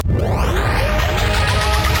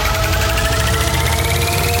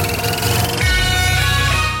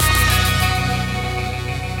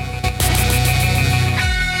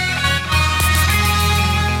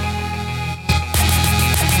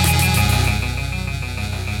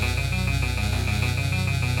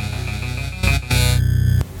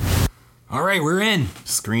right, we're in.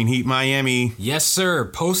 Screen Heat Miami. Yes, sir.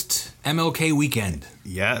 Post MLK weekend.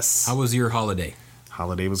 Yes. How was your holiday?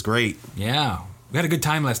 Holiday was great. Yeah. We had a good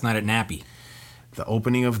time last night at NAPI. The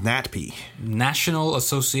opening of NATP. National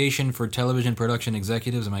Association for Television Production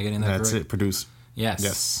Executives. Am I getting that correct? That's it. Produce.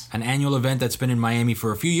 Yes. An annual event that's been in Miami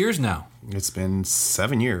for a few years now. It's been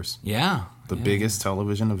 7 years. Yeah. The biggest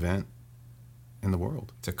television event in the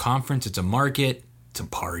world. It's a conference. It's a market. It's a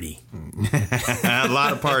party. A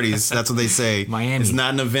lot of parties. That's what they say. Miami. It's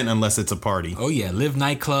not an event unless it's a party. Oh, yeah. Live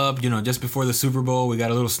nightclub. Just before the Super Bowl, we got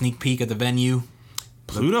a little sneak peek at the venue.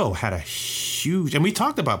 Pluto had a huge, and we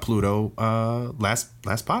talked about Pluto last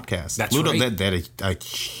podcast. That's Pluto, right. They had a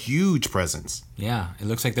huge presence. Yeah. It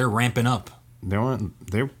looks like they're ramping up.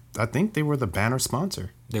 I think they were the banner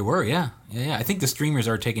sponsor. They were, yeah. I think the streamers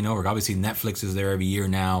are taking over. Obviously, Netflix is there every year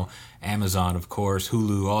now. Amazon, of course,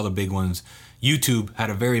 Hulu, all the big ones. YouTube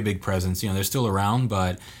had a very big presence. They're still around,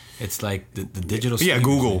 but it's like the digital. Yeah,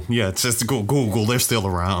 Google. Yeah, it's just Google. They're still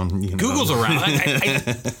around. Google's around.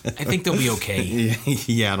 I think they'll be okay.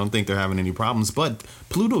 Yeah, I don't think they're having any problems. But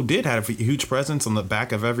Pluto did have a huge presence on the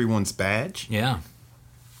back of everyone's badge. Yeah.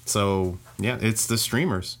 So, yeah, it's the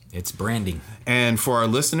streamers. It's branding. And for our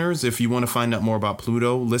listeners, if you want to find out more about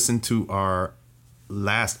Pluto, listen to our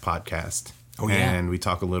last podcast. Oh, yeah. And we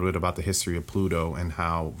talk a little bit about the history of Pluto and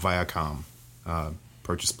how Viacom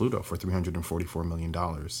purchased Pluto for $344 million.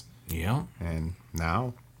 Yeah. And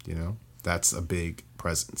now, that's a big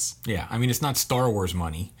presence. Yeah. I mean, it's not Star Wars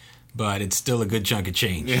money, but it's still a good chunk of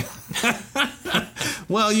change. Yeah.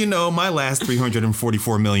 Well, my last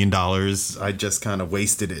 $344 million, I just kind of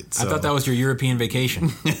wasted it. So. I thought that was your European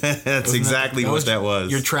vacation. That's exactly what that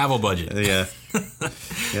was. Your travel budget. Yeah.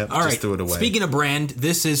 Yep, All right. Just threw it away. Speaking of brand,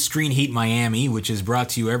 this is Screen Heat Miami, which is brought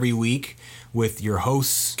to you every week with your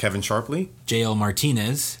hosts, Kevin Sharpley, JL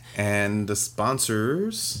Martinez. And the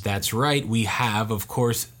sponsors. That's right. We have, of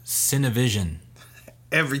course, Cinevision.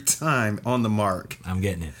 Every time on the mark. I'm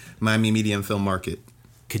getting it. Miami Media and Film Market.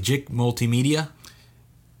 Kajik Multimedia.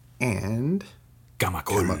 And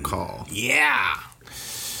Gamacall. Yeah.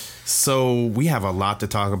 So we have a lot to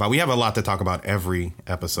talk about. We have a lot to talk about every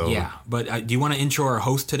episode. Yeah. But do you want to intro our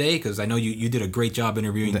host today? Because I know you did a great job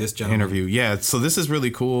interviewing this gentleman. Yeah. So this is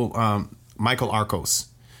really cool. Michael Arcos.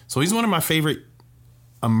 So he's one of my favorite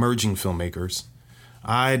emerging filmmakers.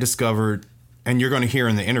 I discovered, and you're going to hear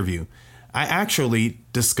in the interview, I actually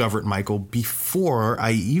discovered Michael before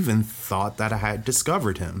I even thought that I had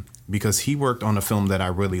discovered him, because he worked on a film that I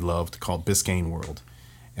really loved called Biscayne World.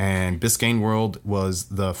 And Biscayne World was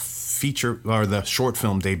the the short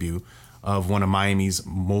film debut of one of Miami's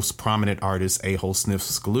most prominent artists, Aho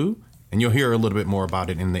Sniffs Glue. And you'll hear a little bit more about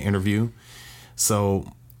it in the interview.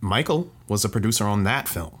 So Michael was a producer on that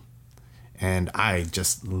film. And I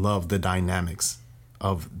just love the dynamics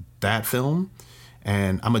of that film.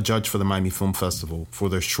 And I'm a judge for the Miami Film Festival for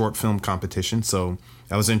their short film competition. So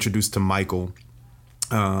I was introduced to Michael,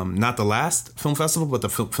 not the last film festival, but the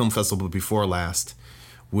film festival before last,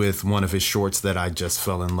 with one of his shorts that I just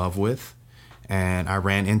fell in love with. And I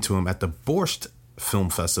ran into him at the Borscht Film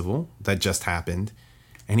Festival that just happened.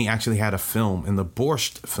 And he actually had a film in the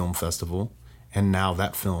Borscht Film Festival. And now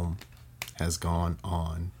that film has gone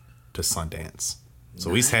on to Sundance. So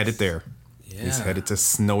nice. He's headed there. Yeah. He's headed to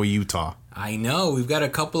snowy Utah. I know. We've got a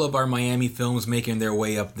couple of our Miami films making their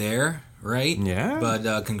way up there, right? Yeah.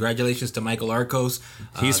 But congratulations to Michael Arcos.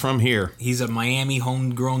 He's from here. He's a Miami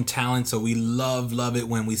homegrown talent, so we love it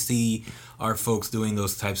when we see our folks doing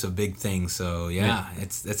those types of big things. So, yeah.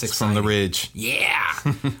 It's exciting. From the Ridge. Yeah.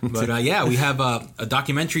 But, we have a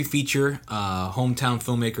documentary feature, hometown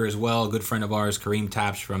filmmaker as well, a good friend of ours, Kareem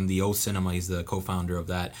Tapsh from the O Cinema. He's the co-founder of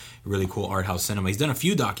that really cool art house cinema. He's done a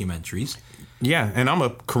few documentaries. Yeah, and I'm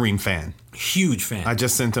a Kareem fan. Huge fan. I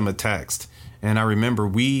just sent him a text, and I remember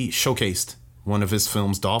we showcased one of his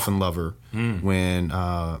films, Dolphin Lover, when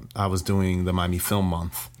I was doing the Miami Film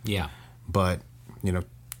Month. Yeah. But,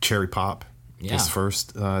 Cherry Pop, his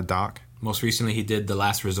first doc. Most recently, he did The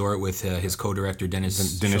Last Resort with his co-director,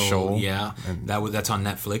 Dennis Scholl. Yeah, and that's on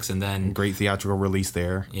Netflix. And then great theatrical release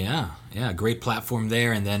there. Yeah, great platform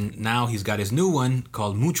there. And then now he's got his new one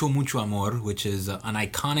called Mucho Mucho Amor, which is an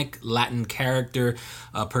iconic Latin character,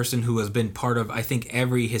 a person who has been part of, I think,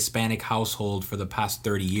 every Hispanic household for the past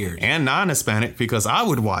 30 years. And non-Hispanic, because I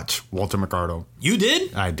would watch Walter Mercado. You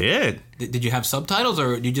did? I did. Did you have subtitles,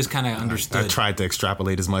 or you just kind of understood? I tried to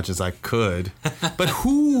extrapolate as much as I could. But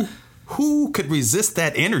who Who could resist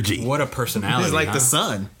that energy? What a personality. He's like the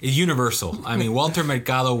sun. Universal. I mean, Walter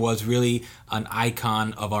Mercado was really an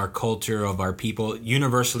icon of our culture, of our people,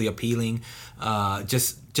 universally appealing.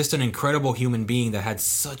 Just an incredible human being that had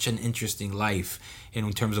such an interesting life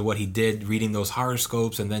in terms of what he did, reading those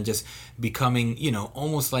horoscopes and then just becoming,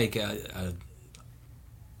 almost like a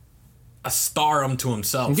star unto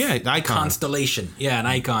himself. Yeah, an icon. A constellation. Yeah, an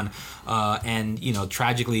icon. And,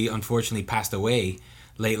 tragically, unfortunately, passed away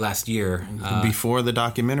late last year. Before the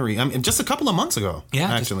documentary. I mean, just a couple of months ago,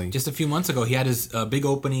 actually. Just a few months ago. He had his big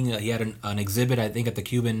opening. He had an exhibit, I think, at the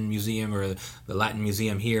Cuban Museum or the Latin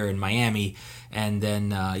Museum here in Miami. And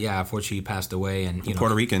then, unfortunately, he passed away. And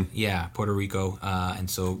Puerto Rican. Yeah, Puerto Rico. And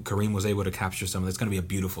so Kareem was able to capture some of it. It's going to be a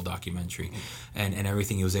beautiful documentary. And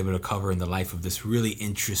everything he was able to cover in the life of this really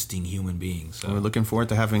interesting human being. So we're looking forward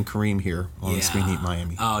to having Kareem here on Screen Heat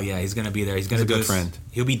Miami. Oh, yeah, he's going to be there. He's a good friend.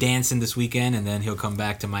 He'll be dancing this weekend, and then he'll come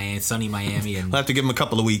back to Miami, sunny Miami. And we'll have to give him a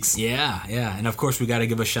couple of weeks. Yeah. And, of course, we got to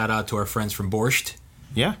give a shout-out to our friends from Borscht.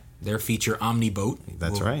 Yeah. Their feature, Omniboat.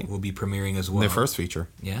 That's right. Will be premiering as well. Their first feature.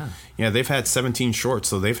 Yeah. Yeah, they've had 17 shorts,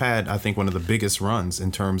 so they've had, I think, one of the biggest runs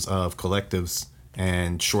in terms of collectives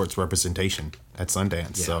and shorts representation at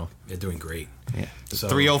Sundance. Yeah, so they're doing great. Yeah. So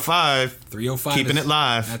 305. 305. Keeping it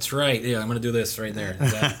live. That's right. Yeah, I'm going to do this right there.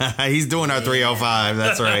 He's doing our 305.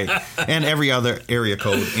 That's right. And every other area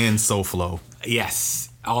code in SoFlo. Yes.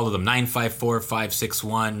 All of them.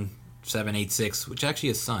 954-561-786, which actually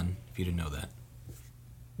is Sun, if you didn't know that.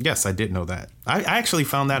 Yes, I did know that. I actually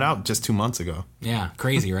found that out just 2 months ago. Yeah,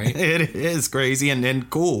 crazy, right? It is crazy and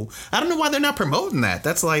cool. I don't know why they're not promoting that.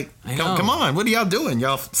 That's like, come on, what are y'all doing?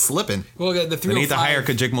 Y'all slipping. Well, the 305. They need to hire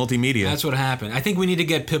Kajik Multimedia. That's what happened. I think we need to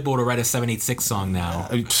get Pitbull to write a 786 song now.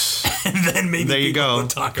 And then maybe there you go.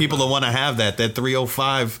 People will will want to have that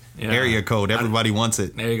 305 area code. Everybody wants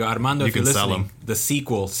it. There you go. Armando, if you're can sell listening, them. the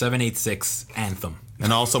sequel, 786 Anthem.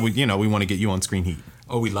 And also, we want to get you on Screen Heat.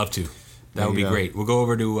 Oh, we'd love to. That would be great. We'll go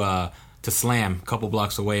over to Slam, a couple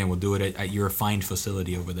blocks away, and we'll do it at your fine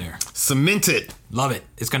facility over there. Cement it. Love it.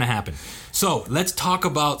 It's going to happen. So let's talk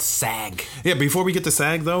about SAG. Yeah, before we get to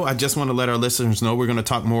SAG, though, I just want to let our listeners know we're going to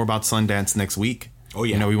talk more about Sundance next week. Oh,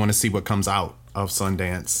 yeah. We want to see what comes out of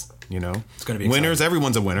Sundance, It's going to be winners, exciting.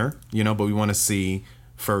 everyone's a winner, but we want to see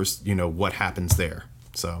first, what happens there.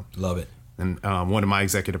 So love it. And one of my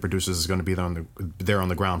executive producers is going to be there on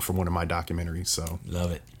the ground for one of my documentaries. So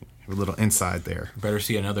love it. A little inside there. Better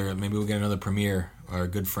see maybe we'll get another premiere. Our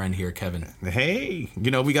good friend here, Kevin. Hey,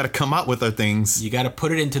 we got to come out with our things. You got to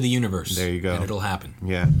put it into the universe. There you go. And it'll happen.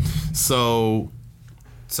 Yeah. So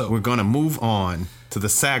we're going to move on to the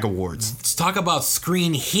SAG Awards. Let's talk about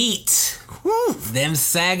Screen Heat. Woo. Them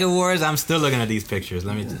SAG Awards. I'm still looking at these pictures.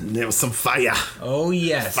 There was some fire. Oh,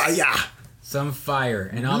 yes. Fire. Some fire.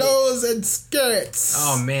 And nose and skirts.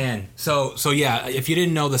 Oh, man. So yeah, if you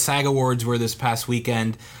didn't know, the SAG Awards were this past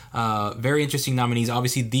weekend. Very interesting nominees.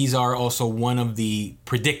 Obviously, these are also one of the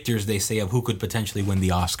predictors, they say, of who could potentially win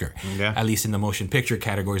the Oscar. Yeah. At least in the motion picture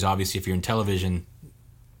categories. Obviously, if you're in television,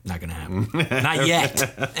 not going to happen. Not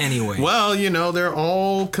yet. Anyway. Well, they're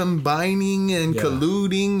all combining and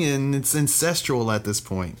colluding, and it's ancestral at this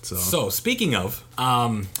point. So speaking of,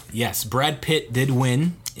 yes, Brad Pitt did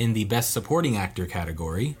win in the Best Supporting Actor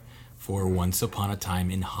category for Once Upon a Time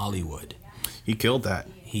in Hollywood. He killed that.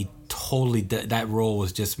 He totally that role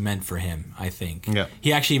was just meant for him, I think. Yeah.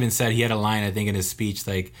 He actually even said, he had a line, I think, in his speech,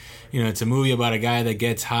 like, it's a movie about a guy that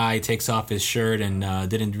gets high, takes off his shirt, and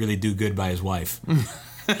didn't really do good by his wife.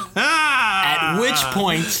 At which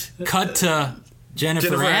point, cut to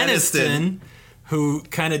Jennifer Aniston, who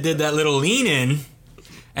kind of did that little lean in.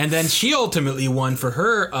 And then she ultimately won for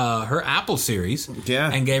her Apple series,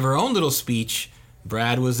 and gave her own little speech.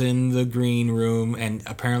 Brad was in the green room, and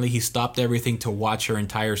apparently he stopped everything to watch her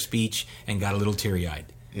entire speech and got a little teary-eyed.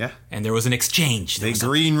 Yeah. And there was an exchange. They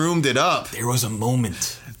green roomed it up. There was a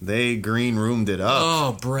moment. They green roomed it up.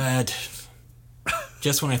 Oh, Brad.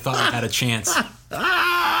 Just when I thought I had a chance.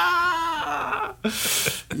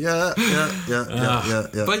 Yeah.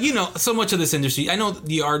 But so much of this industry, I know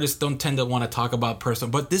the artists don't tend to want to talk about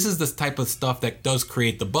personal, but this is the type of stuff that does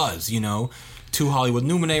create the buzz. Two Hollywood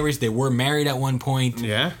luminaries, they were married at one point.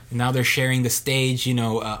 Yeah. Now they're sharing the stage.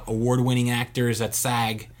 Award-winning actors at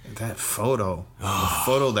SAG. That photo, the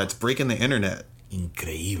photo that's breaking the internet.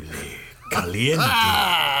 Increíble,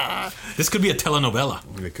 caliente. This could be a telenovela.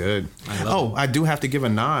 It could. I do have to give a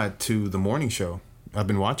nod to The Morning Show. I've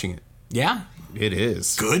been watching it. Yeah? It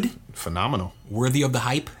is. Good? Phenomenal. Worthy of the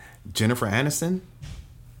hype? Jennifer Aniston,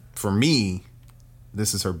 for me,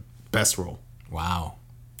 this is her best role. Wow.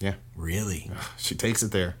 Yeah. Really? She takes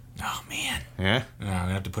it there. Oh, man. Yeah. I'm going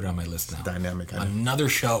to have to put it on my list now. Dynamic. Another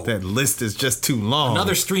show. That list is just too long.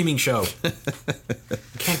 Another streaming show.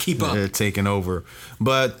 Can't keep up. They're taking over.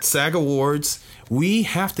 But SAG Awards, we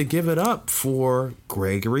have to give it up for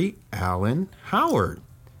Gregory Allen Howard.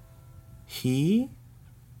 He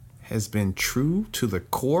has been true to the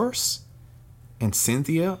course, and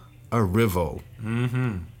Cynthia Erivo,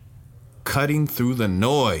 cutting through the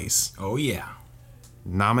noise. Oh, yeah.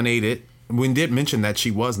 Nominated. We did mention that she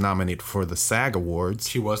was nominated for the SAG Awards.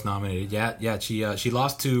 She was nominated. Yeah. She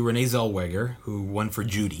lost to Renee Zellweger, who won for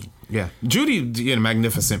Judy. Yeah. Judy did a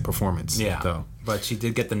magnificent performance. Yeah. Though. But she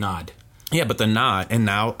did get the nod. Yeah, but the nod, and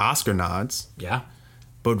now Oscar nods. Yeah.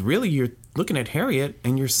 But really, you're looking at Harriet,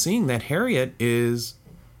 and you're seeing that Harriet is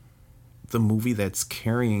the movie that's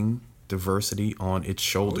carrying diversity on its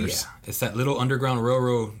shoulders. Oh, yeah. It's that little underground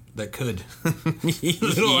railroad that could.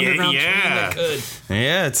 Little underground train that could.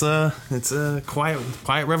 Yeah, it's a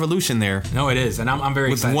quiet revolution there. No, it is, and I'm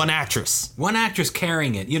very excited. With one actress. One actress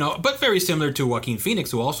carrying it, but very similar to Joaquin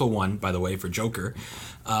Phoenix, who also won, by the way, for Joker,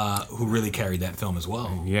 who really carried that film as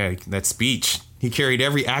well. Yeah, that speech. He carried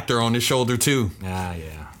every actor on his shoulder, too. Ah,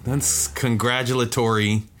 yeah. That's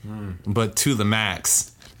congratulatory, but to the max.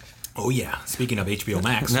 Oh, yeah. Speaking of HBO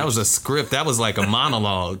Max. That was a script. That was like a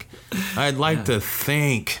monologue. I'd like to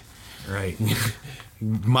thank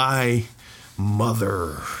my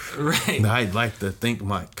mother. Right. I'd like to thank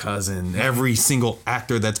my cousin, every single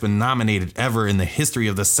actor that's been nominated ever in the history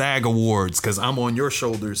of the SAG Awards, because I'm on your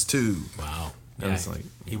shoulders, too. Wow. Yeah, it's like,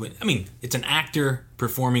 it's an actor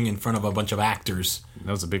performing in front of a bunch of actors.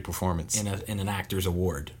 That was a big performance. In an actor's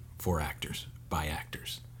award for actors, by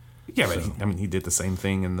actors. Yeah, but he did the same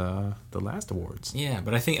thing in the last awards. Yeah,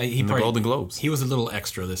 but I think the Golden Globes. He was a little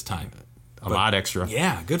extra this time. A lot extra.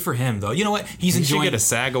 Yeah, good for him, though. You know what? He should get a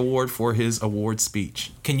SAG award for his award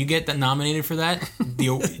speech. Can you get that nominated for that?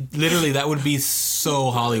 Literally, that would be so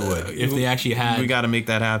Hollywood if they actually had. We got to make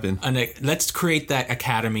that happen. Let's create that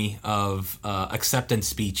academy of acceptance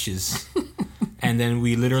speeches. And then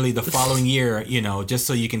we literally, the following year, just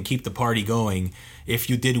so you can keep the party going, if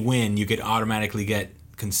you did win, you could automatically get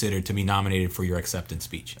considered to be nominated for your acceptance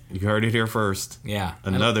speech. You heard it here first. Yeah.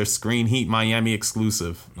 Another Screen Heat Miami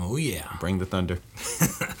exclusive. Oh, yeah. Bring the thunder.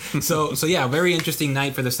 So yeah, very interesting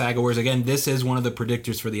night for the SAG Awards. Again, this is one of the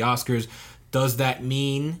predictors for the Oscars. Does that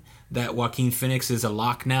mean that Joaquin Phoenix is a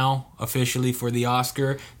lock now, officially, for the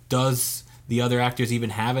Oscar? Does the other actors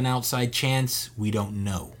even have an outside chance? We don't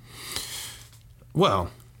know.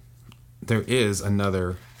 Well, there is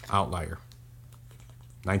another outlier.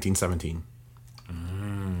 1917.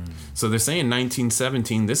 So they're saying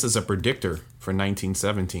 1917, this is a predictor for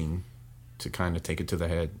 1917 to kind of take it to the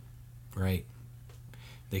head. Right.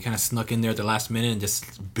 They kind of snuck in there at the last minute and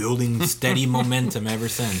just building steady momentum ever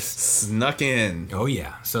since. Snuck in. Oh,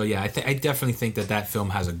 yeah. So, yeah, I definitely think that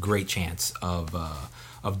film has a great chance of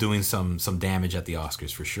doing some damage at the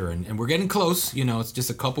Oscars for sure. And we're getting close. It's just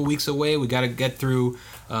a couple weeks away. We got to get through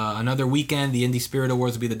another weekend. The Indie Spirit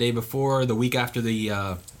Awards will be the day before, the week after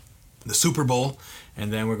the Super Bowl.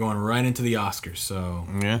 And then we're going right into the Oscars. So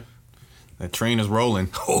yeah, that train is rolling.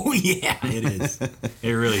 Oh, yeah, it is.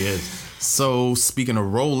 It really is. So speaking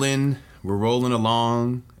of rolling, we're rolling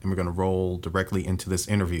along, and we're going to roll directly into this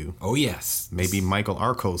interview. Oh, yes. Maybe Michael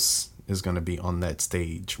Arcos is going to be on that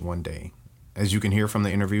stage one day. As you can hear from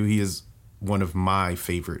the interview, he is one of my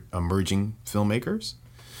favorite emerging filmmakers.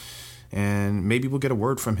 And maybe we'll get a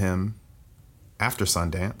word from him after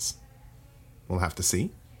Sundance. We'll have to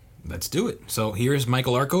see. Let's do it. So here's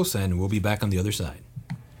Michael Arcos, and we'll be back on the other side.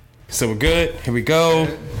 So we're good. Here we go.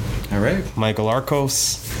 All right. Michael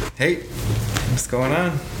Arcos. Hey, what's going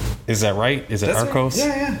on? Is that right? Is it That's Arcos?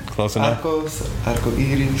 Right. Yeah. Close enough? Arcos,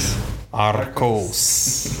 Arcoiris.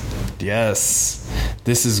 Arcos. Yes.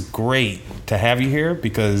 This is great to have you here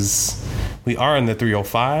because we are in the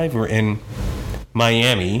 305. We're in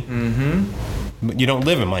Miami. Mm-hmm. But you don't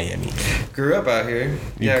live in Miami. Grew up out here.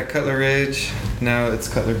 Yeah, Cutler Ridge. Now it's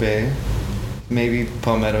Cutler Bay. Maybe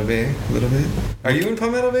Palmetto Bay a little bit. Are you in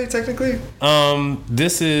Palmetto Bay technically?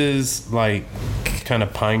 This is like kind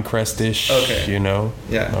of Pinecrest-ish, okay.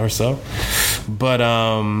 Yeah. Or so. But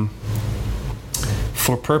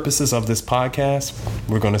for purposes of this podcast,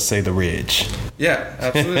 we're going to say the Ridge. Yeah,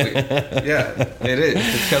 absolutely. Yeah, it is.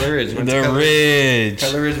 It's Cutler Ridge. Ridge.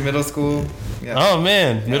 Cutler Ridge Middle School. Yeah. Oh,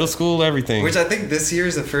 man. Middle school, everything. Which I think this year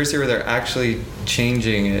is the first year where they're actually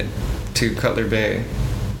changing it to Cutler Bay.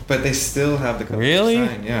 But they still have the Cutler Really?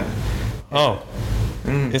 sign. Yeah. Oh.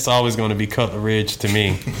 It's always going to be Cutler Ridge to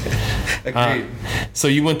me. Agreed. So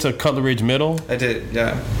you went to Cutler Ridge Middle? I did,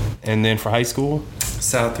 yeah. And then for high school?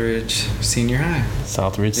 Southridge Senior High.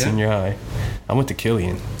 Southridge Senior High. I went to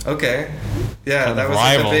Killian. Okay. Yeah, Kind that of was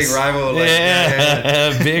like the rivals. big rival. Like,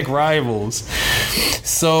 Yeah, big rivals.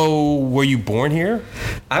 So, were you born here?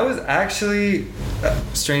 I was actually,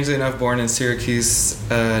 strangely enough, born in Syracuse,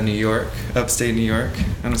 New York, upstate New York,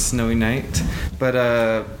 on a snowy night.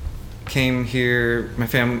 But came here. My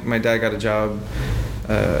dad got a job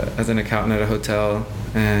as an accountant at a hotel,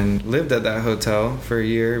 and lived at that hotel for a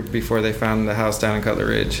year before they found the house down in Cutler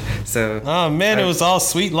Ridge. So, Oh man, it was all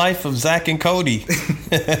Sweet Life of Zach and Cody.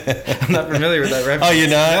 I'm not familiar with that reference. Oh, you're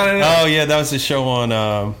not? No. Oh yeah, that was a show on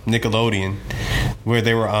Nickelodeon where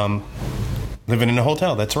they were living in a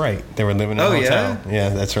hotel. That's right. They were living in a Oh, hotel. Yeah,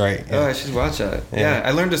 that's right. Oh, Yeah. I should watch that. Yeah. Yeah,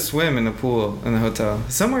 I learned to swim in the pool in the hotel.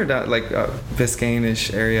 Somewhere down, like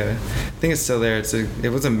Biscayne-ish area. I think it's still there. It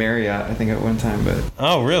was a Marriott, I think, at one time. But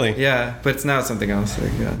Oh really? yeah, but it's now it's something else.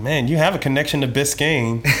 Like, yeah. Man, you have a connection to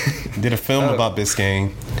Biscayne. Did a film Oh. about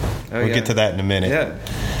Biscayne. Oh, We'll yeah. get to that in a minute. Yeah.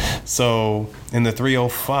 So, in the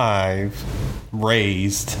 305,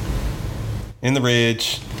 raised in the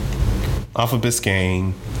Ridge, off of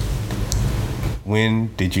Biscayne. When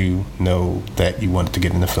did you know that you wanted to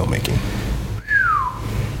get into filmmaking?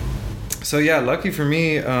 So yeah, lucky for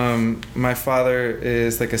me, my father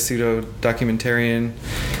is like a pseudo documentarian,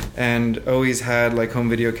 and always had like home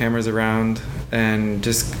video cameras around, and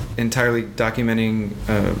just entirely documenting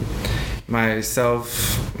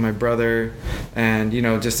myself, my brother, and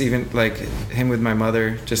just even like him with my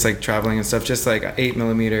mother, just like traveling and stuff, just like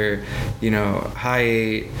 8mm, high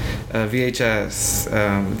 8,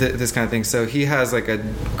 VHS, this kind of thing. So he has like a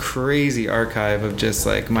crazy archive of just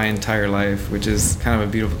like my entire life, which is kind of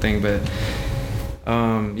a beautiful thing. But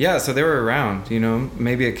yeah, so they were around,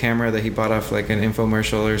 maybe a camera that he bought off like an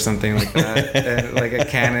infomercial or something like that, and like a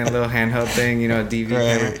Canon little handheld thing, a DV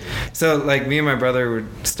camera. So like me and my brother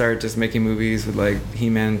would start just making movies with like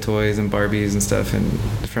He-Man toys and Barbies and stuff, and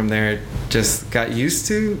from there just got used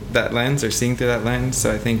to that lens, or seeing through that lens.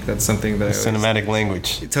 So I think that's something that Cinematic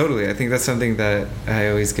language. Totally, I think that's something that I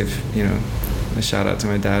always give a shout out to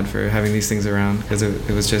my dad for having these things around, because it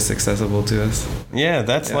was just accessible to us. Yeah,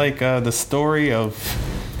 that's like the story of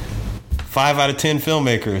 5 out of 10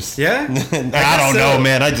 filmmakers. Yeah? I don't know,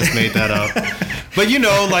 man. I just made that up. But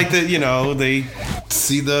they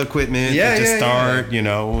see the equipment, Yeah, they just yeah, start,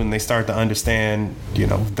 and they start to understand,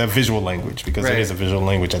 the visual language, because Right. it is a visual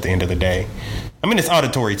language at the end of the day. I mean, it's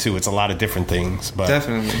auditory too. It's a lot of different things, but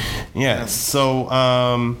Definitely. yeah. So,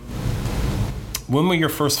 when were your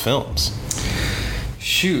first films?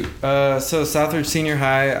 Shoot. So Southridge Senior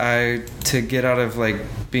High, to get out of like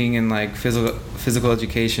being in like physical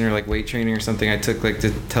education or like weight training or something, I took like the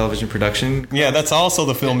television production. Yeah, that's also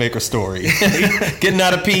the filmmaker story. Getting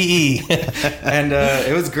out of PE. And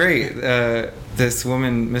it was great. This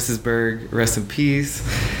woman, Mrs. Berg, rest in peace.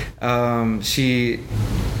 She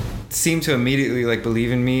seemed to immediately like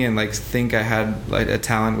believe in me and like think I had like a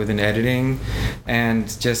talent within editing and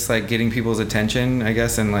just like getting people's attention, I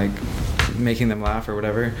guess, and like making them laugh or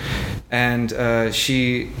whatever. And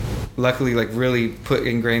she luckily like really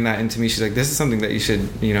ingrained that into me. She's like, this is something that you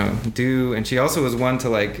should do. And she also was one to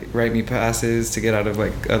like write me passes to get out of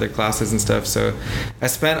like other classes and stuff. So I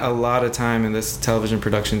spent a lot of time in this television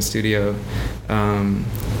production studio,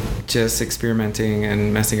 just experimenting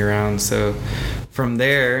and messing around. So from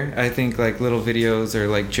there, I think like little videos or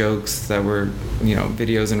like jokes that were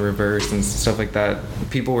videos in reverse and stuff like that,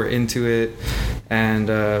 people were into it. And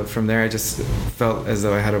from there, I just felt as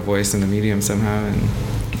though I had a voice in the medium somehow, and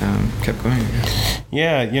kept going.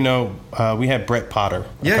 Yeah, we had Brett Potter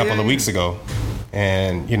a couple of weeks ago,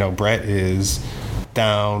 and Brett is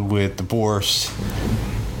down with the Borscht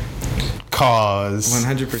Cause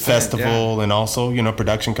 100%, festival, and also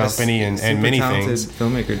production company and many things.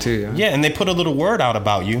 Filmmaker too. Yeah, and they put a little word out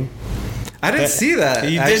about you. I didn't see that.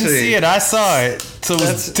 You actually. didn't see it. I saw it. So it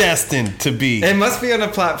was destined to be. It must be on a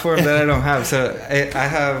platform that I don't have. So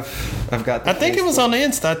I've got. I think it was on the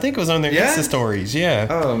Insta. I think it was on their Insta stories. Yeah.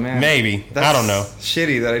 Oh man. Maybe. That's I don't know.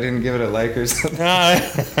 Shitty that I didn't give it a like or something.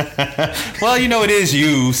 Well, it is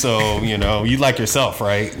you, so you like yourself,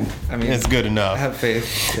 right? I mean, it's good enough. I have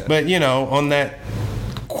faith. Yeah. But on that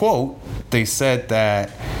quote, they said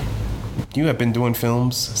that you have been doing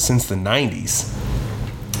films since the 90s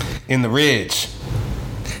in the Ridge.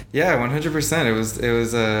 Yeah, 100%. It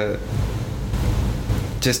was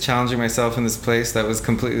just challenging myself in this place that was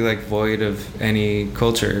completely like void of any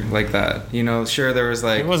culture like that. Sure, there was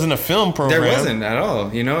like, it wasn't a film program. There wasn't at all.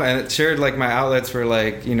 And it shared like my outlets were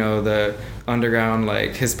like the underground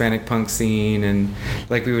like Hispanic punk scene, and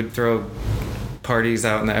like we would throw parties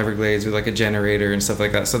out in the Everglades with like a generator and stuff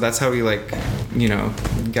like that. So that's how we like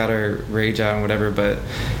got our rage out and whatever. But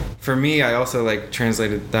for me, I also like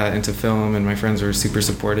translated that into film, and my friends were super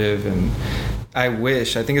supportive. And I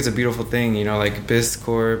think it's a beautiful thing, you know, like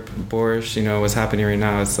Biscorp, Borscht, you know, what's happening right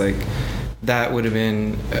now. It's like that would have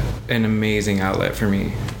been an amazing outlet for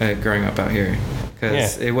me growing up out here.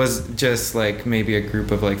 Because it was just like maybe a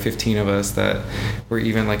group of like 15 of us that were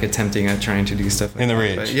even like attempting at trying to do stuff like in the that.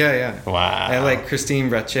 Ridge. But yeah. Wow. I like Christine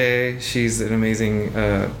Brache. She's an amazing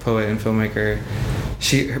poet and filmmaker.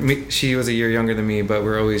 She was a year younger than me, but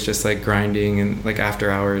we're always just like grinding and like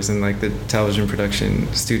after hours in like the television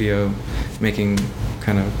production studio, making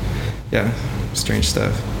kind of strange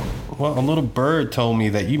stuff. Well, a little bird told me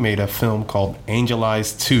that you made a film called Angel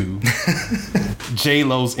Eyes 2,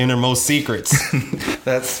 J-Lo's Innermost Secrets.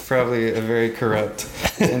 That's probably a very corrupt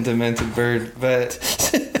and demented bird. But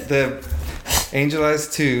the Angel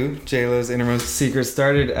Eyes 2, J-Lo's Innermost Secrets,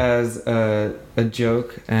 started as a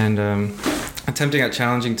joke and attempting at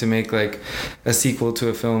challenging to make like a sequel to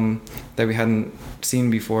a film that we hadn't seen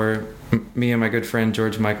before. Me and my good friend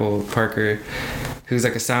George Michael Parker, who's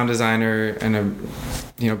like a sound designer and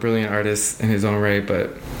a brilliant artist in his own right,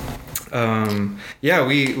 but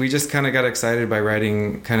we just kind of got excited by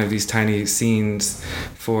writing kind of these tiny scenes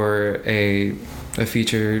for a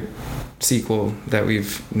feature sequel that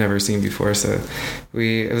we've never seen before. So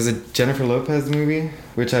it was a Jennifer Lopez movie,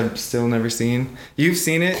 which I've still never seen. You've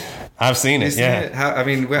seen it? I've seen it, yeah.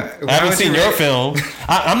 I haven't seen your film.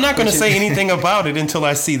 I'm not going to say anything about it until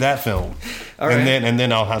I see that film. All right. And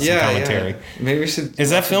then I'll have some commentary. Yeah. Maybe we should.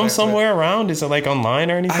 Is that film somewhere around? Is it like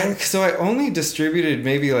online or anything? So I only distributed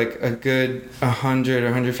maybe like a good 100 or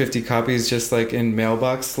 150 copies, just like in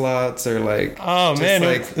mailbox slots or like. Oh man,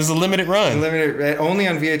 it's a limited run. Only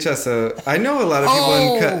on VHS. So I know a lot of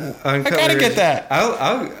people I gotta get that.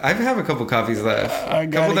 I have a couple copies left. A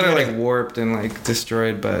couple that are like warped and like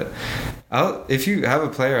destroyed, but. If you have a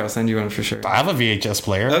player, I'll send you one for sure. I have a VHS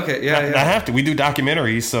player. Okay, yeah. I have to. We do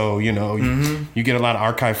documentaries, so you get a lot of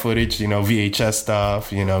archive footage, VHS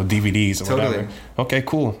stuff, DVDs or whatever. Okay,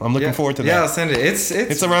 cool. I'm looking forward to that. Yeah, I'll send it.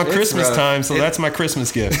 It's around Christmas time, so that's my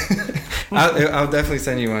Christmas gift. I'll definitely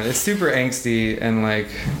send you one. It's super angsty and like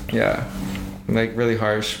really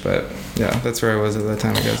harsh, but yeah, that's where I was at that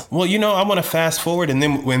time, I guess. Well, I want to fast forward and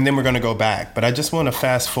then we're going to go back, but I just want to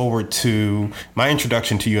fast forward to my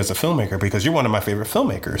introduction to you as a filmmaker, because you're one of my favorite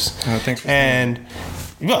filmmakers. Oh, thanks. And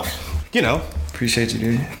well, appreciate you,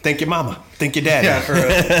 dude. Thank your mama, thank your daddy. Yeah, for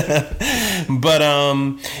real. But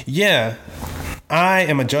I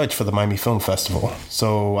am a judge for the Miami Film Festival,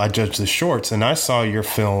 so I judge the shorts, and I saw your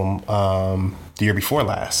film the year before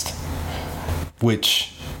last,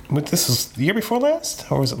 But this was the year before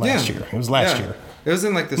last? Or was it last year? It was last year. It was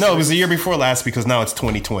in like the... No, it was the year before last, because now it's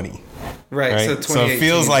 2020. Right? So it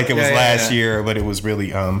feels like it was last year, but it was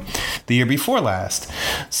really the year before last.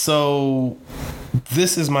 So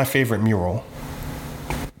this is my favorite mural.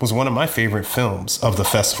 It was one of my favorite films of the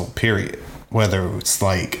festival, period. Whether it's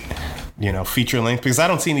like... feature length, because I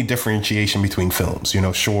don't see any differentiation between films,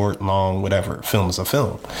 short, long, whatever. Film is a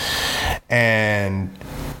film. And,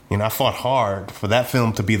 I fought hard for that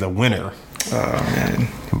film to be the winner. Oh, man.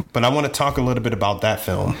 But I want to talk a little bit about that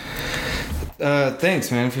film.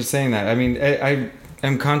 Thanks, man, for saying that. I mean,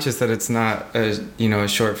 I'm conscious that it's not a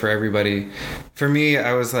short for everybody. For me,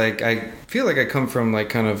 I was like, I feel like I come from like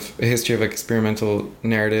kind of a history of experimental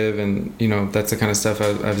narrative, and that's the kind of stuff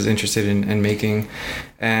I was interested in making,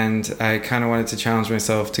 and I kind of wanted to challenge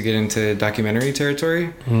myself to get into documentary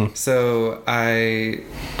territory. So I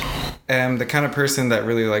am the kind of person that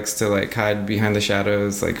really likes to like hide behind the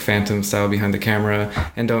shadows, like Phantom style behind the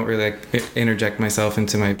camera, and don't really like interject myself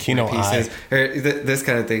into my pieces or this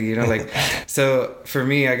kind of thing, like. So for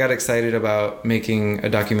me, I got excited about making a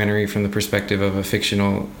documentary from the perspective of a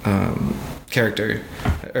fictional character,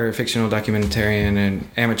 or a fictional documentarian and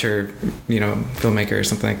amateur, filmmaker or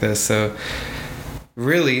something like this. So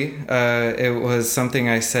really, it was something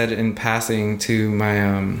I said in passing to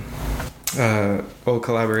my old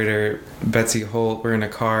collaborator Betsy Holt. We're in a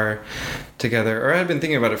car together, or I had been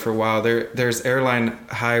thinking about it for a while. There's Airline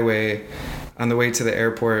Highway on the way to the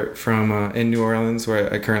airport from in New Orleans,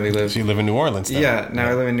 where I currently live. So you live in New Orleans now? Yeah, now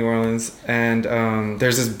I live in New Orleans, and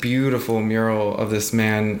there's this beautiful mural of this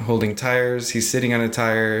man holding tires. He's sitting on a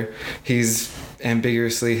tire. He's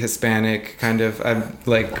ambiguously Hispanic, kind of. I've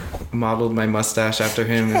like modeled my mustache after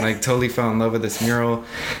him and like totally fell in love with this mural,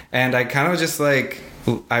 and I kind of just like,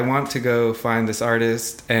 I want to go find this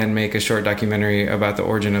artist and make a short documentary about the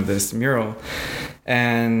origin of this mural.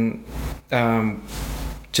 And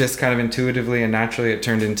just kind of intuitively and naturally it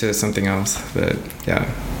turned into something else. But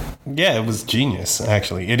yeah, it was genius,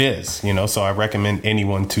 actually. It is, so I recommend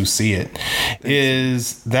anyone to see it.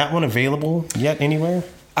 Is that one available yet anywhere?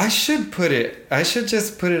 I should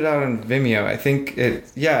just put it out on Vimeo. I think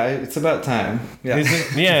it's about time. Yeah.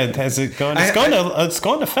 Has it gone? It's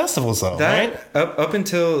going to festivals though, right? Up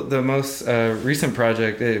until the most recent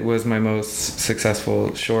project, it was my most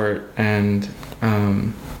successful short, and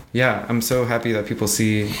I'm so happy that people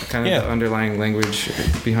see kind of the underlying language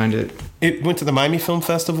behind it. It went to the Miami Film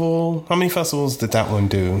Festival. How many festivals did that one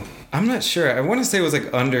do? I'm not sure. I want to say it was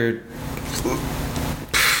like under.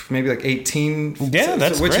 Maybe like 18. Yeah,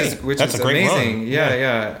 that's great. Which that's is a great amazing. Run.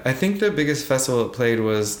 Yeah. I think the biggest festival it played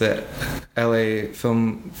was the LA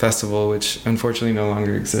Film Festival, which unfortunately no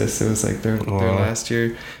longer exists. It was like their last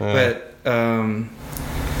year. But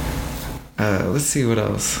let's see what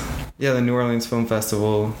else. Yeah, the New Orleans Film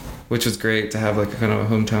Festival, which was great to have like a kind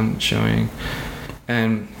of a hometown showing,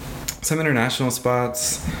 and some international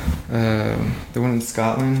spots. The one in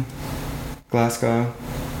Scotland, Glasgow.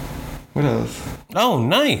 What else? Oh,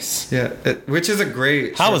 nice. Yeah, which is a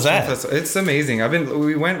great. How was that? Festival. It's amazing.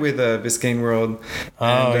 We went with Biscayne World.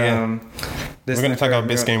 Oh, yeah. We're going to talk about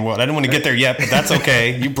Biscayne World. I didn't want to get there yet, but that's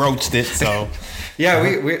okay. You broached it, so.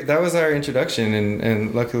 Yeah, we that was our introduction,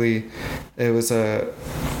 and luckily, it was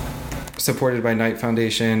supported by Knight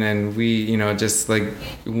Foundation, and we just like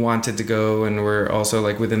wanted to go, and we're also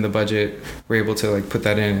like within the budget, we're able to like put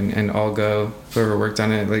that in and all go. Whoever worked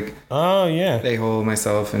on it, like A-Hole,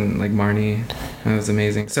 myself, and like Marnie, and it was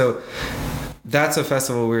amazing. So that's a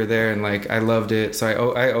festival we were there, and like I loved it.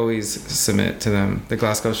 So I always submit to them. The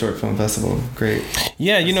Glasgow Short Film Festival, great.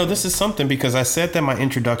 Yeah, this is something, because I said that my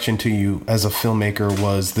introduction to you as a filmmaker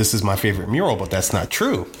was this is my favorite mural, but that's not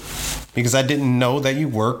true, because I didn't know that you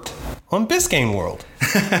worked on Biscayne World.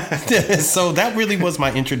 So that really was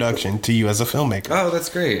my introduction to you as a filmmaker. Oh, that's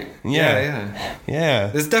great.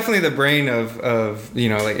 Yeah. It's definitely the brain of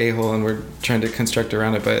like A-Hole, and we're trying to construct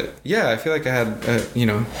around it. But yeah, I feel like I had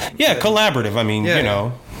Yeah, collaborative. I mean,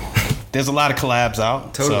 there's a lot of collabs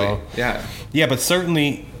out. Totally. So. Yeah, but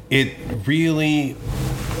certainly it really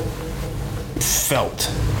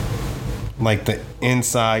felt like the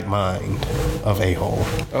inside mind of A-Hole.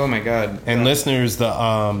 Oh my God. And listeners, the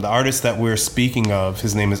artist that we're speaking of,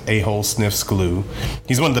 his name is A-Hole Sniffs Glue.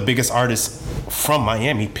 He's one of the biggest artists from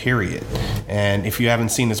Miami, period. And if you haven't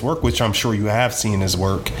seen his work, which I'm sure you have seen his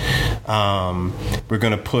work, we're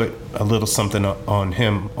going to put a little something on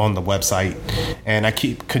him on the website. And I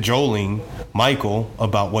keep cajoling Michael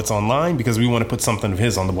about what's online, because we want to put something of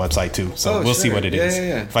his on the website too. So we'll see what it is.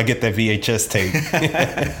 Yeah. If I get that VHS tape,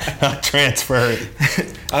 I'll transfer it.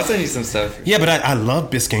 I'll send you some stuff. Yeah, but I love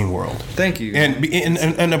Biscayne World. Thank you. And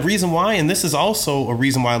the reason why, and this is also a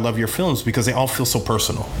reason why I love your films, because they all feel so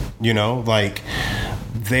personal. Like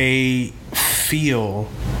they feel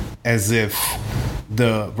as if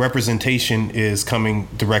the representation is coming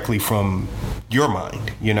directly from your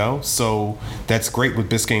mind, So that's great with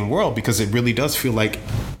Biscayne World, because it really does feel like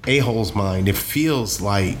A-Hole's mind. It feels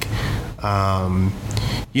like,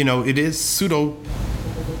 it is pseudo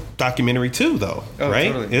documentary too, though,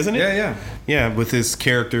 right? Totally. Isn't it? Yeah, with his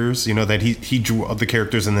characters, that he drew the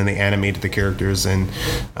characters and then they animated the characters, and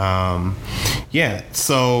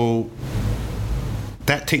so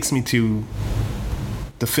that takes me to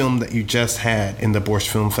the film that you just had in the Borscht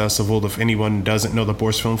Film Festival. If anyone doesn't know the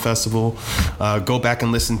Borscht Film Festival, go back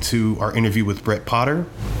and listen to our interview with Brett Potter,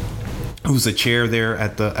 who's a chair there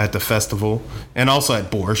at the festival, and also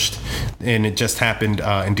at Borscht, and it just happened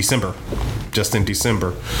in December.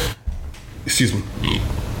 Excuse me.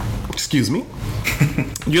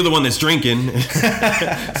 You're the one that's drinking.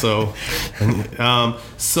 So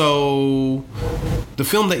the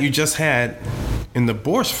film that you just had in the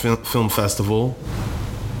Borscht Film Festival,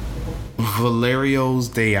 Valerio's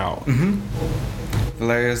Day Out. Mm-hmm.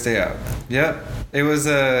 Valerio's Day Out. Yep. It was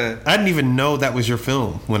I didn't even know that was your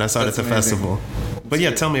film when I saw it at the festival. But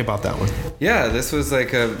yeah, tell me about that one. Yeah, this was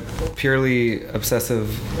like a purely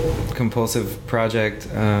obsessive compulsive project.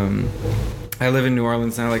 I live in New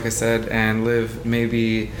Orleans now, like I said, and live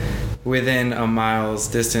maybe within a mile's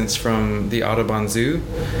distance from the Audubon Zoo.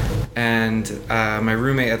 And my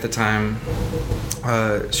roommate at the time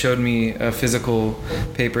showed me a physical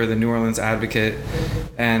paper, the New Orleans Advocate,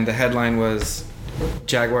 and the headline was,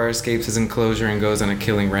 "Jaguar escapes his enclosure and goes on a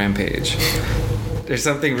killing rampage." There's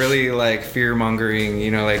something really like fear-mongering,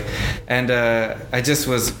 and I just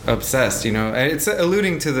was obsessed, and it's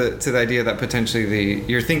alluding to the idea that potentially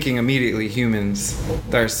you're thinking immediately humans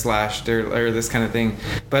are slashed or this kind of thing,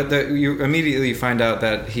 but you immediately find out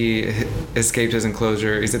that he escaped his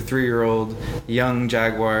enclosure. He's a 3-year-old young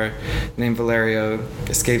jaguar named Valerio,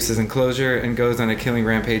 escapes his enclosure and goes on a killing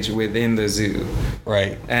rampage within the zoo.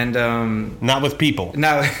 Right. And not with people.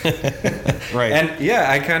 No. Right. And yeah,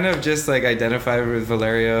 I kind of just like identified with with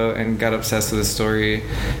Valerio and got obsessed with the story.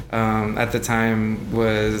 At the time,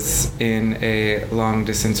 was in a long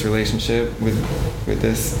distance relationship with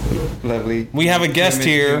this lovely. We have a guest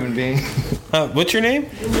here. Human being. What's your name?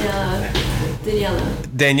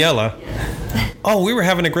 Daniela. Yes. Oh, we were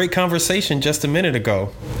having a great conversation just a minute ago.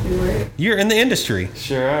 We were. You're in the industry.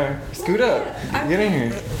 Sure are. Scoot up. Get in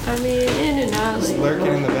here. I mean, in and out. Like,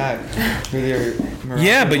 Lurking in the back with your. Moroccan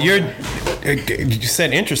Yeah, but you woman.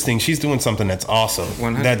 said interesting. She's doing something that's awesome.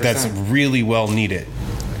 100%. That's really well needed.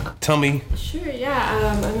 Tell me. Sure,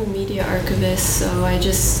 yeah. I'm a media archivist, so I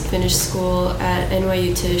just finished school at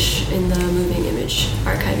NYU Tisch in the Moving Image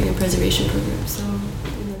Archiving and Preservation program. So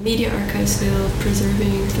in the media archives field,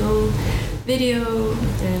 preserving film, video,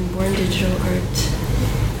 and born digital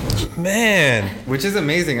art. Man, Which is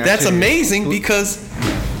amazing. Actually. that's amazing because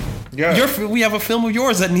Yeah. we have a film of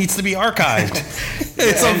yours that needs to be archived.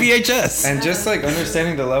 It's on VHS. And just like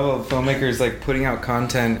understanding the level of filmmakers like putting out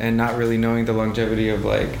content and not really knowing the longevity of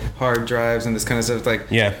like hard drives and this kind of stuff, like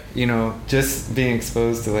Yeah. you know, just being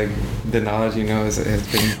exposed to like the knowledge has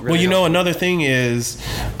been really Well, you know, helpful. another thing is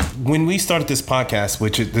when we started this podcast,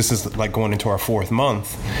 this is like going into our 4th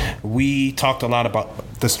month, we talked a lot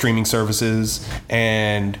about the streaming services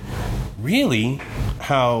and really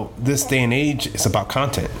how this day and age is about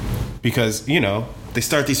content. Because, you know, they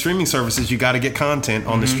start these streaming services, you got to get content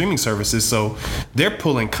on the streaming services. So they're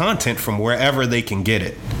pulling content from wherever they can get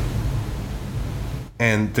it.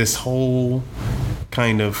 And this whole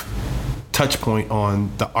kind of touch point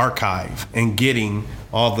on the archive and getting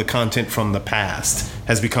all the content from the past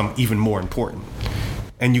has become even more important.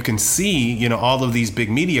 And you can see, you know, all of these big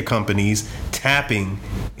media companies tapping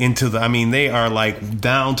into they are like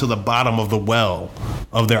down to the bottom of the well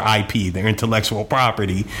of their IP, their intellectual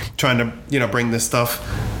property, trying to, you know, bring this stuff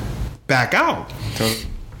back out.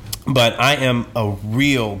 But I am a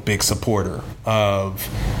real big supporter of,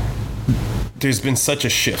 there's been such a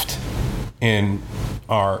shift in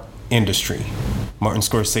our industry. Martin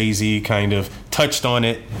Scorsese kind of touched on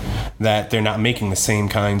it, that they're not making the same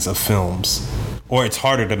kinds of films, or it's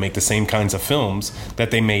harder to make the same kinds of films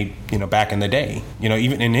that they made, you know, back in the day, you know,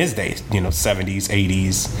 even in his day, you know, 70s,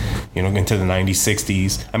 80s, you know, into the 90s,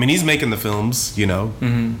 60s. I mean, he's making the films, you know,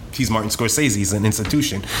 He's Martin Scorsese, he's an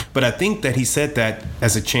institution. But I think that he said that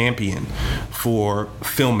as a champion for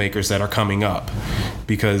filmmakers that are coming up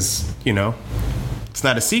because, you know, it's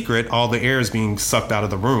not a secret, all the air is being sucked out of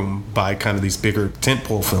the room by kind of these bigger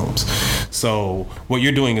tentpole films. So what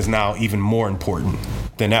you're doing is now even more important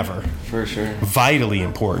than ever. For sure. Vitally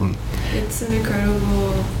important. It's an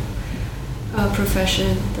incredible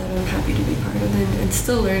profession that I'm happy to be part of and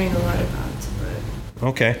still learning a lot about. But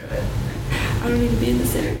Okay. I don't need to be in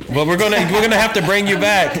this interview. Well, we're gonna have to bring you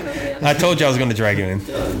back. I told you I was gonna drag you in.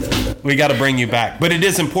 We got to bring you back, but it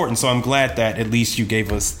is important. So I'm glad that at least you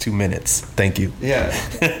gave us 2 minutes. Thank you. Yeah.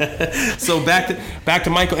 So back to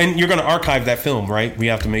Michael, and you're gonna archive that film, right? We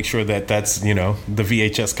have to make sure that that's, you know, the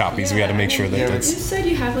VHS copies. We got to make sure that Yeah, You that's. said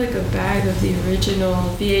you have like a bag of the original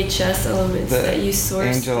VHS elements The that you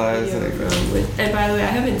sourced Angel Eyes, the video like- from. And by the way, I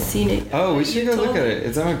haven't seen it yet. Oh, we You should go told look at me- it.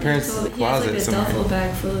 It's at my parents' you told me closet he has like a somewhere. duffel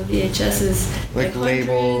bag full of VHSs, Like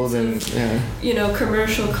labeled hundreds and of, yeah. you know,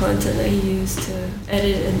 commercial content that he used to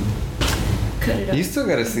edit and cut it up. You still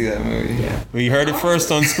got to see that movie. Yeah. We heard it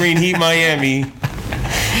first on Screen Heat Miami.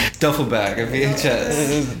 Duffel bag of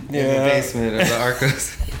VHS in the basement of the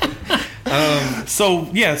Arcos. So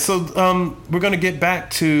we're gonna get back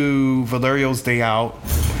to Valerio's Day Out.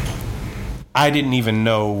 I didn't even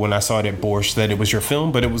know when I saw it at Borscht that it was your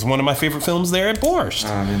film, but it was one of my favorite films there at Borscht.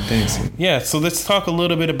 Man, thanks. Yeah, so let's talk a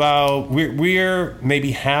little bit about we're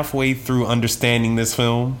maybe halfway through understanding this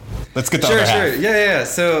film. Let's get the other half. Yeah.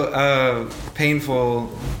 So,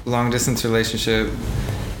 painful long distance relationship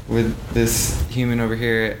with this human over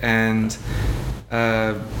here, and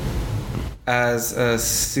as a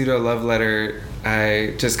pseudo love letter,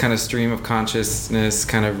 I just kind of stream of consciousness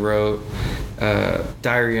kind of wrote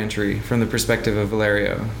diary entry from the perspective of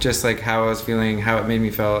Valerio, just like how I was feeling, how it made me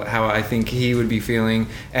feel, how I think he would be feeling,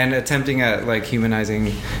 and attempting at like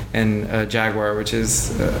humanizing a jaguar, which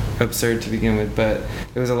is absurd to begin with, but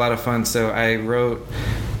it was a lot of fun. So I wrote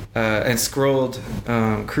and scrolled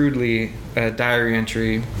crudely a diary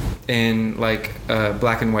entry in like a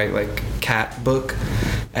black and white like cat book,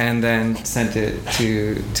 and then sent it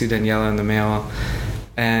to Daniela in the mail.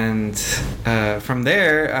 And from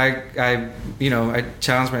there, I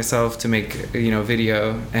challenged myself to make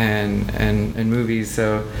video and movies.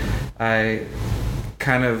 So I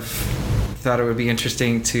kind of thought it would be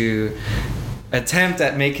interesting to attempt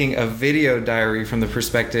at making a video diary from the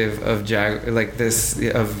perspective of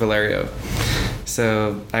Valerio.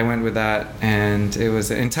 So I went with that, and it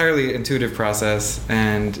was an entirely intuitive process.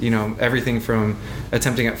 And everything from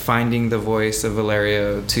attempting at finding the voice of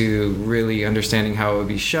Valerio to really understanding how it would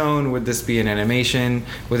be shown. Would this be an animation?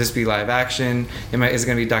 Would this be live action? Is it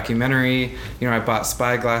going to be documentary? I bought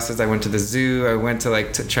spy glasses. I went to the zoo. I went to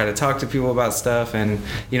try to talk to people about stuff, and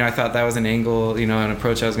I thought that was an angle, an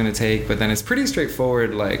approach I was going to take. But then it's pretty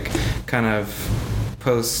straightforward, kind of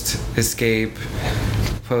post escape,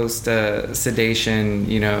 post sedation,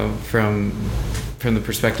 from the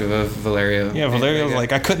perspective of Valerio. Yeah, Valerio's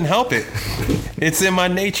like, I couldn't help it. It's in my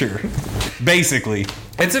nature, basically.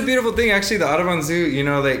 It's a beautiful thing, actually. The Audubon Zoo,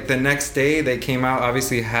 the next day they came out,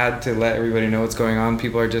 obviously had to let everybody know what's going on.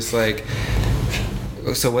 People are just like,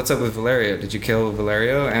 so what's up with Valerio? Did you kill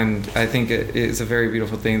Valerio? And I think it's a very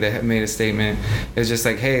beautiful thing. They made a statement. It's just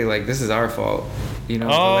like, hey, this is our fault.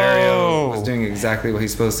 Valerio was doing exactly what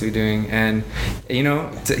he's supposed to be doing, and he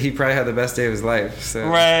probably had the best day of his life. So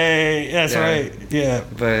right, that's right, yeah.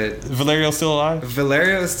 But Valerio's still alive.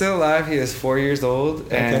 Valerio is still alive. He is 4 years old,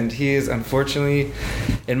 and he is unfortunately,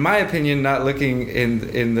 in my opinion, not looking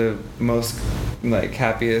in the most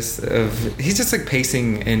happiest of. He's just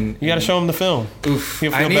pacing, and you got to show him the film. Oof,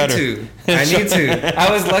 he'll feel I need better. I need to. I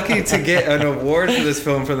was lucky to get an award for this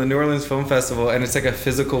film from the New Orleans Film Festival, and it's a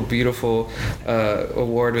physical, beautiful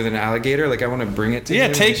award with an alligator. I want to bring it to him.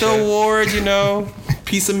 Yeah, take the award.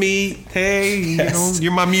 Piece of meat. Hey,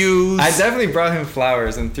 you're my muse. I definitely brought him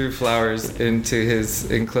flowers and threw flowers into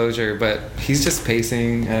his enclosure, but he's just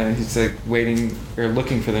pacing. He's waiting or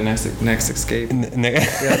looking for the next escape.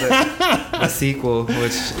 The sequel,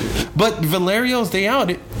 But Valerio's Day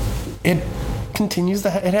Out, it continues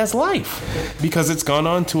it has life because it's gone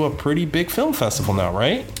on to a pretty big film festival now,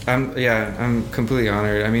 right? I'm completely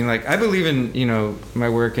honored. I believe in my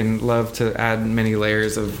work and love to add many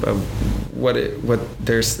layers of what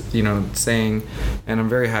they're saying, and I'm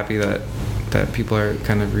very happy that people are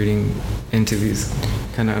kind of reading into these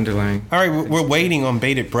kind of underlying. All right, we're waiting on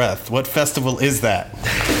bated breath. What festival is that?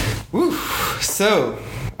 Woo. So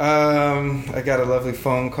I got a lovely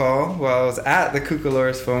phone call while I was at the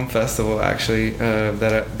Cucalores Film Festival, actually,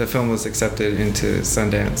 that the film was accepted into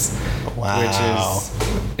Sundance. Wow. Which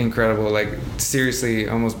is incredible. Seriously,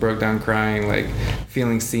 almost broke down crying,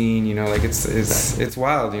 feeling seen, it's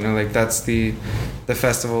wild, that's the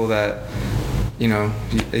festival that,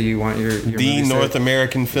 you want your the North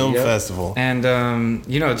American Film Festival. And,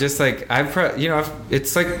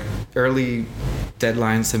 it's early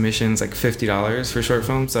deadline submissions, $50 for short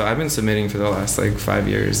films. So I've been submitting for the last 5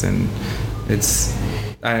 years, and it's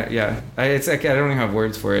I don't even have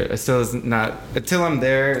words for it. I still is not until I'm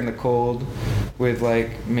there in the cold with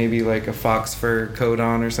maybe a fox fur coat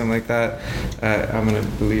on or something like that. I'm gonna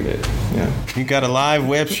believe it. Yeah. You got a live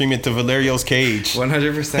web stream it to Valerio's cage.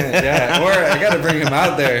 100%. Yeah. Or I gotta bring him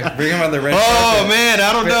out there. Bring him on the red. Oh man,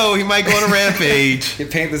 I don't know. He might go on a rampage.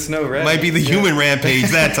 Paint the snow red. Might be the human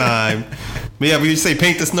rampage that time. Yeah, but you say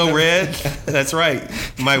paint the snow red. That's right.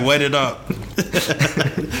 Might wet it up.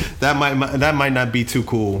 that might not be too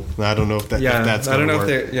cool. I don't know if that's. I don't know work.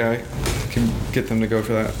 if they. I can get them to go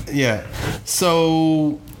for that. Yeah.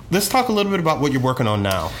 So let's talk a little bit about what you're working on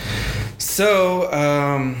now. So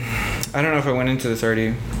I don't know if I went into this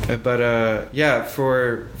already, but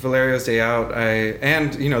for Valerio's Day Out,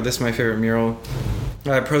 this is my favorite mural.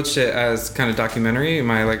 I approached it as kind of documentary,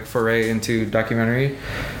 my foray into documentary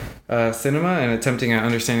cinema, and attempting at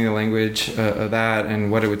understanding the language of that and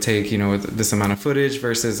what it would take, with this amount of footage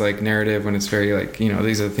versus narrative when it's very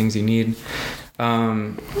these are the things you need.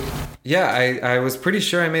 I was pretty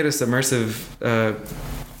sure I made a submersive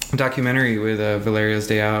documentary with Valerio's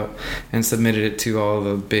Day Out and submitted it to all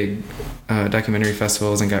the big documentary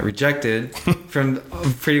festivals and got rejected from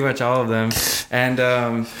pretty much all of them. And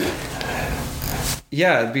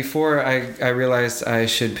before I realized I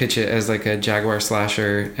should pitch it as a Jaguar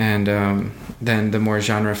slasher, and then the more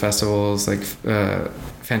genre festivals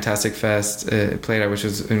Fantastic Fest played at, which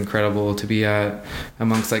was incredible to be at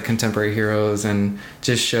amongst contemporary heroes and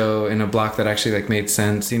just show in a block that actually made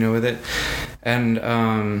sense, with it. And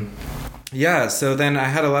so then I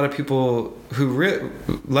had a lot of people who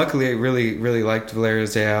luckily really, really liked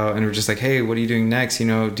Valerio's Day Out and were just hey, what are you doing next?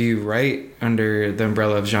 Do you write under the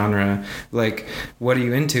umbrella of genre? What are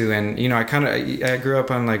you into? And, I grew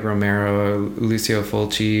up on Romero, Lucio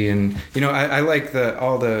Fulci, and, I like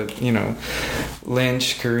all the,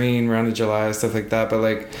 Lynch, Careen, Round of July, stuff like that.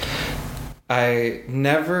 But I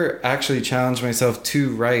never actually challenged myself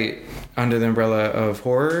to write under the umbrella of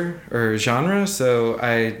horror or genre. So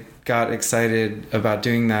I got excited about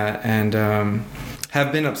doing that, and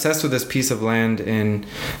have been obsessed with this piece of land in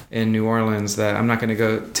New Orleans that I'm not going to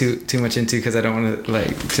go too much into because I don't want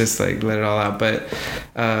to just let it all out. But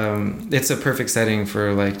it's a perfect setting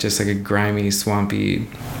for just a grimy, swampy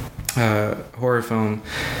horror film.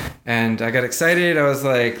 And I got excited. I was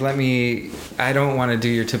like, I don't want to do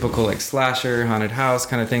your typical slasher, haunted house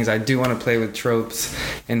kind of things. I do want to play with tropes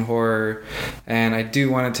in horror, and I do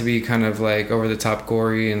want it to be kind of over the top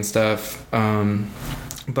gory and stuff.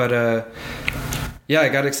 Yeah, I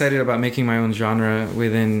got excited about making my own genre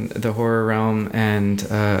within the horror realm, and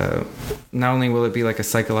not only will it be a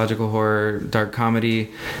psychological horror, dark comedy,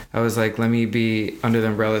 I was like, let me be under the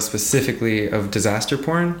umbrella specifically of disaster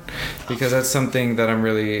porn, because that's something that I'm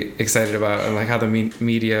really excited about, and how the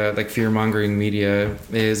media, fear-mongering media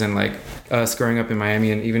is, and us growing up in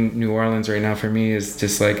Miami and even New Orleans right now for me is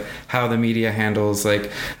just how the media handles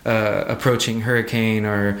approaching hurricane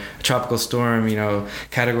or a tropical storm,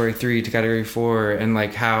 category 3 to category 4, and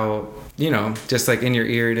how just in your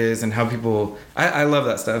ear it is, and how people I love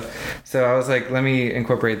that stuff. So I was like, let me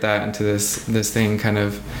incorporate that into this thing, kind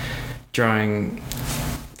of drawing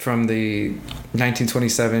from the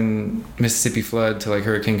 1927 Mississippi flood to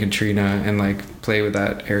Hurricane Katrina, and play with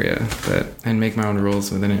that area and make my own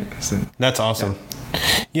rules within it. So, that's awesome.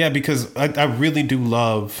 Yeah, because I really do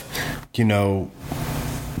love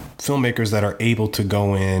filmmakers that are able to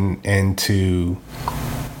go in and to,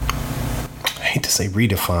 I hate to say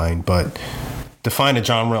redefine, but define a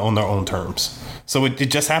genre on their own terms. So it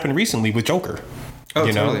just happened recently with Joker. Oh,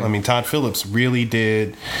 totally. I mean, Todd Phillips really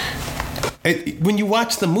did. When you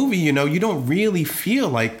watch the movie, you don't really feel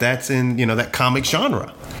like that's in, that comic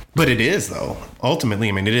genre. But it is, though. Ultimately,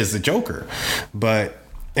 I mean, it is the Joker. But,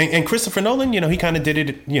 and Christopher Nolan, he kind of did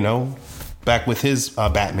it, back with his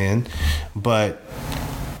Batman. But,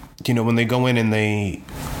 when they go in and they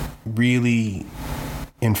really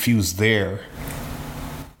infuse their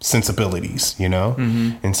sensibilities,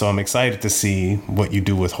 Mm-hmm. And so I'm excited to see what you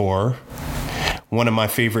do with horror. One of my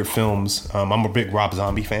favorite films, I'm a big Rob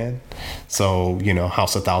Zombie fan. So,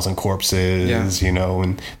 House of Thousand Corpses,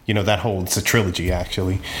 and, that whole, it's a trilogy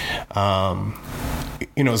actually.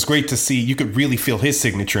 It's great to see, you could really feel his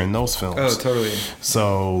signature in those films. Oh, totally.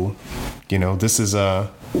 So, this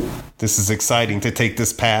is exciting to take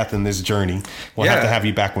this path and this journey. We'll have to have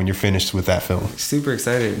you back when you're finished with that film. Super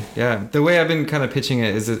excited. Yeah. The way I've been kind of pitching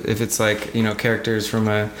it is if it's characters from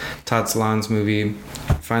a Todd Solondz movie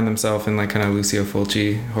find themselves in kind of Lucio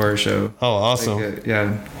Fulci horror show. Oh, awesome.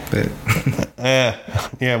 Yeah. But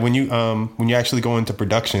yeah. When you actually go into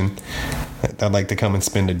production, I'd like to come and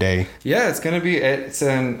spend a day. Yeah, it's gonna be.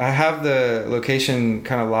 I have the location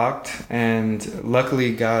kind of locked, and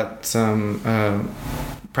luckily got some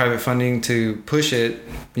private funding to push it.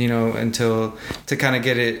 Until to kind of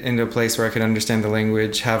get it into a place where I could understand the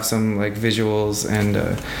language, have some visuals, and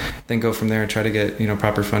then go from there and try to get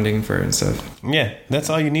proper funding for it and stuff. Yeah, that's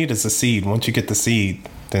all you need is a seed. Once you get the seed,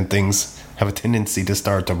 then things have a tendency to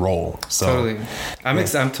start to roll. So totally,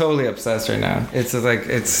 I'm totally obsessed right now. It's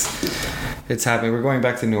it's happening. We're going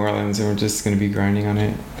back to New Orleans, and we're just going to be grinding on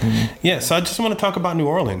it. Yeah, so I just want to talk about New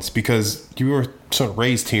Orleans because you were sort of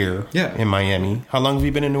raised here in Miami. How long have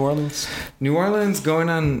you been in New Orleans? New Orleans going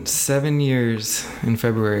on 7 years in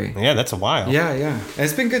February. Yeah, that's a while. Yeah. And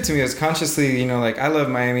it's been good to me. It's consciously, I love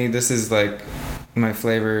Miami. This is my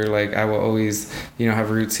flavor. I will always, have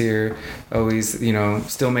roots here, always,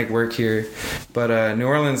 still make work here. But New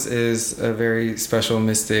Orleans is a very special,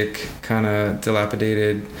 mystic, kind of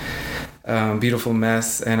dilapidated, beautiful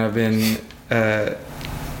mess. And I've been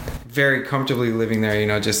very comfortably living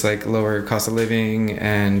there, just lower cost of living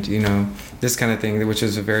and, this kind of thing, which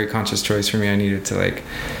is a very conscious choice for me. I needed to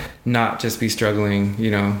not just be struggling,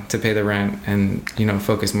 to pay the rent and,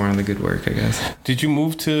 focus more on the good work, I guess. Did you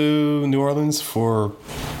move to New Orleans for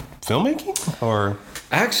filmmaking or?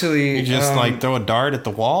 Actually, you just throw a dart at the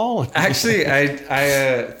wall? Actually,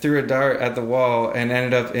 I threw a dart at the wall and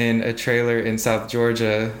ended up in a trailer in South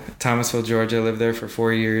Georgia, Thomasville, Georgia. Lived there for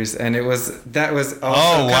 4 years, and that was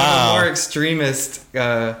also kind of a more extremist,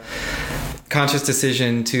 conscious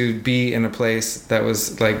decision to be in a place that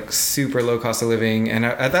was super low cost of living. And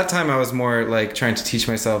at that time, I was more trying to teach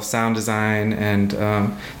myself sound design and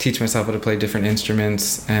teach myself how to play different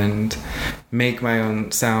instruments and make my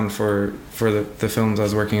own sound for the films I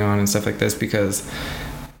was working on and stuff like this, because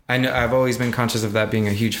I know I've always been conscious of that being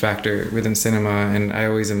a huge factor within cinema, and I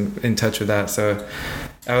always am in touch with that. So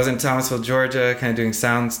I was in Thomasville, Georgia, kind of doing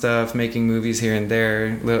sound stuff, making movies here and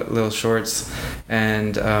there, little shorts,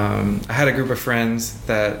 and I had a group of friends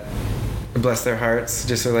that bless their hearts,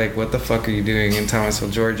 just were like, what the fuck are you doing in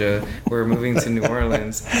Thomasville, Georgia? We're moving to New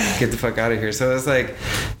Orleans. Get the fuck out of here. So it was like,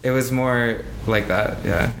 it was more like that,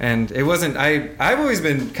 yeah. And it wasn't, I've always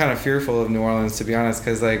been kind of fearful of New Orleans, to be honest,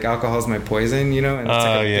 because like alcohol is my poison, you know, and it's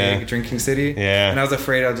like a big drinking city. Yeah. And I was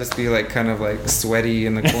afraid I'll just be like kind of like sweaty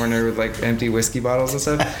in the corner with like empty whiskey bottles and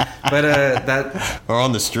stuff. But that or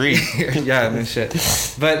on the street. yeah, no shit.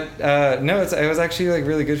 But no, it was actually like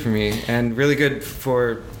really good for me and really good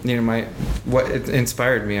for, you know, what it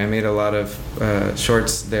inspired me. I made a lot of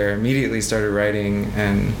shorts there. Immediately started writing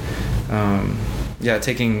and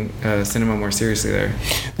taking cinema more seriously there.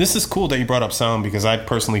 This is cool that you brought up sound, because I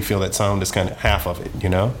personally feel that sound is kind of half of it, you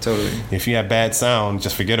know? Totally. If you have bad sound,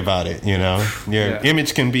 just forget about it, you know? Your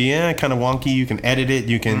image can be kind of wonky. You can edit it.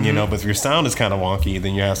 You can, you know, but if your sound is kind of wonky,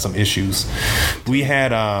 then you have some issues. We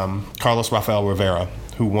had Carlos Rafael Rivera,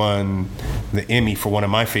 who won the Emmy for one of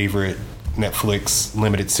my favorite Netflix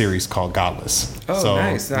limited series called Godless. Oh, so,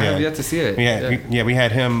 nice. I have yet to see it. We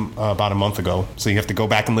had him about a month ago, so you have to go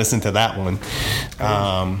back and listen to that one.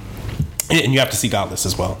 And you have to see Godless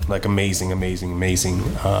as well. Like amazing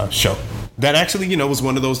show. That actually, you know, was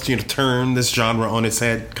one of those, you know, turn this genre on its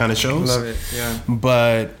head kind of shows. Love it, yeah.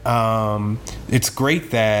 But it's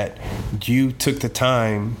great that you took the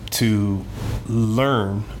time to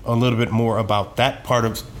learn a little bit more about that part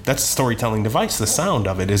of, that's a storytelling device. The sound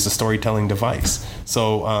of it is a storytelling device.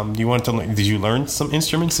 So you want to learn, did you learn some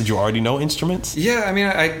instruments? Did you already know instruments? Yeah, I mean,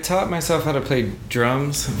 I taught myself how to play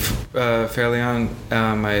drums fairly on.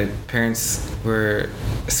 My parents were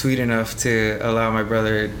sweet enough to allow my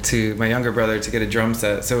younger brother to get a drum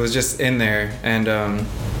set. So it was just in there, and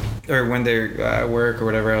or when they're at work or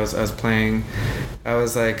whatever, I was playing. I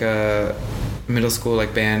was like middle school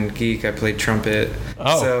like band geek. I played trumpet.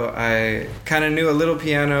 So I kind of knew a little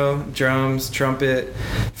piano, drums, trumpet.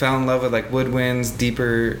 Fell in love with like woodwinds,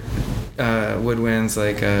 deeper woodwinds,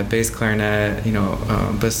 like bass clarinet, you know,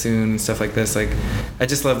 bassoon, stuff like this. Like I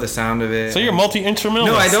just love the sound of it. So you're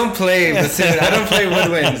multi-instrumentalist? No, I don't play bassoon. I don't play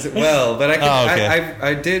woodwinds well, but I can.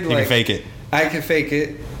 I did. You can fake it. I can fake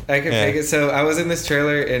it. Fake it. So I was in this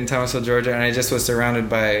trailer in Thomasville, Georgia, and I just was surrounded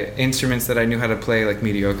by instruments that I knew how to play like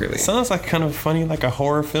mediocrely. Sounds like kind of funny, like a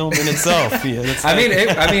horror film in itself. Yeah, that's I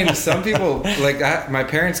mean, some people like my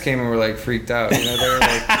parents came and were like freaked out. You know, they were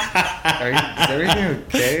like, "Is everything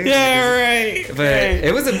okay?" Yeah, right. But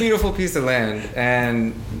it was a beautiful piece of land,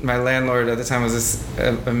 and my landlord at the time was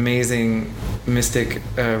this amazing mystic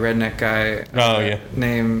redneck guy.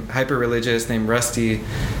 Named hyper religious, named Rusty.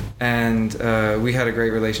 And we had a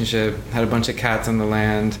great relationship. Had a bunch of cats on the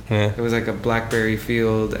land. Yeah. It was like a blackberry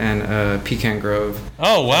field and a pecan grove.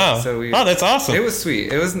 Oh wow! So that's awesome. It was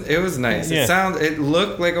sweet. It was nice. Yeah. It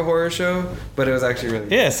looked like a horror show, but it was actually really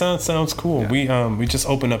good. Sounds cool. Yeah. We just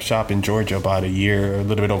opened up shop in Georgia about a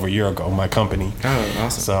little bit over a year ago. My company. Oh,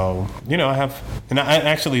 awesome. So I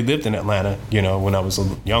actually lived in Atlanta. You know, when I was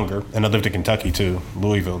younger, and I lived in Kentucky too,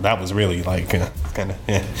 Louisville. That was really like kind of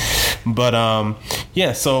yeah. But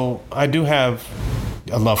so I do have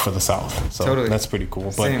a love for the South, so totally. That's pretty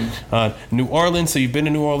cool. But New Orleans, so you've been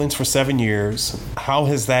in New Orleans for 7 years. How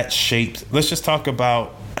has that shaped? Let's just talk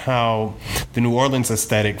about how the New Orleans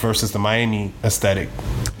aesthetic versus the Miami aesthetic,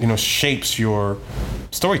 you know, shapes your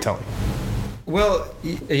storytelling. Well,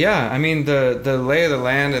 yeah, I mean the lay of the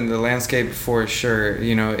land and the landscape for sure,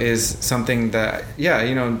 you know, is something that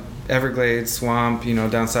you know. Everglades, swamp, you know,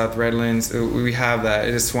 down south Redlands. We have that.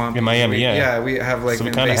 It is swamp. In Miami, we have like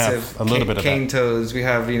invasive cane toads. We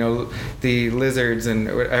have, you know, the lizards and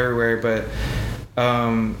everywhere. But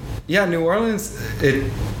New Orleans.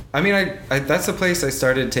 I that's the place I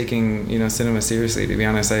started taking, you know, cinema seriously. To be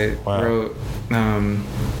honest, I wrote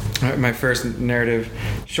my first narrative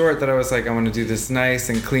short that I was like, I want to do this nice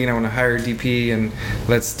and clean. I want to hire a DP and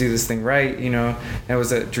let's do this thing right, you know. And it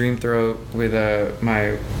was at Dream Throat with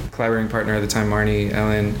my collaborating partner at the time, Marnie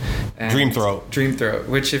Ellen. And Dream Throat,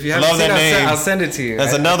 which if you haven't seen it, I'll send it to you.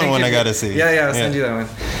 That's another one I got to see. Yeah, I'll send you that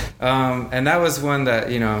one. And that was one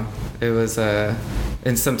that, you know, it was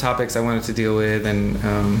in some topics I wanted to deal with, and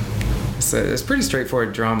it's pretty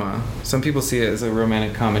straightforward drama. Some people see it as a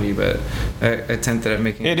romantic comedy, but I attempted at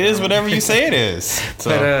making it is whatever you say it is. So.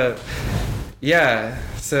 But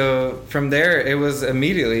so from there it was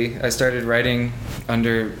immediately I started writing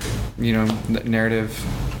under, you know, narrative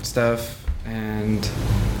stuff and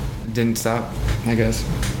didn't stop, I guess.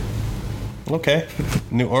 Okay.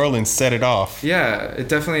 New Orleans set it off. Yeah, it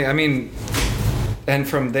definitely, I mean, and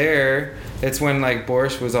from there it's when like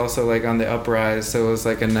Borscht was also like on the uprise, so it was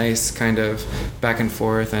like a nice kind of back and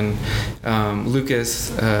forth. And Lucas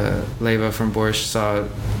Leyva from Borscht saw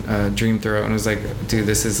Dream Throat and was like, dude,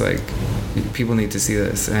 this is like people need to see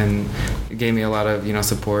this, and it gave me a lot of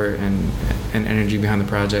support and energy behind the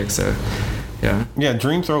project. So Yeah,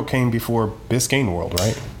 Dream Throat came before Biscayne World,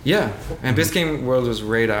 right? yeah, and Biscayne World was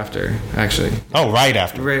right after, actually. Oh, right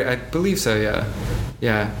after. Right, I believe so.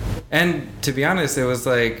 Yeah. And to be honest, it was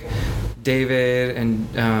like David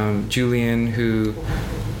and Julian who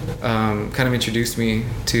kind of introduced me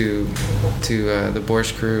to the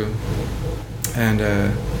Borscht crew, and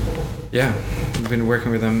yeah, I've been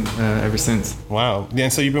working with them ever since. Wow. Yeah,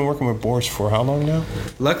 so you've been working with Borscht for how long now?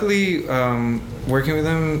 Luckily, working with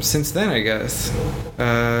them since then, I guess.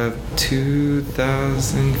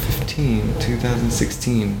 2015,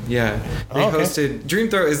 2016. Yeah. They hosted... Dream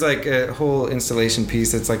Throat is like a whole installation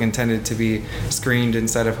piece that's like intended to be screened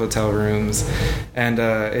inside of hotel rooms. And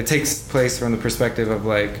it takes place from the perspective of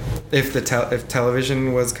like if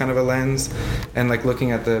television was kind of a lens, and like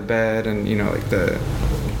looking at the bed and like the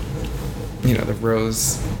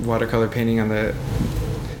rose watercolor painting on the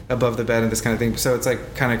above the bed and this kind of thing. So it's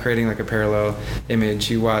like kind of creating like a parallel image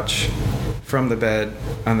you watch from the bed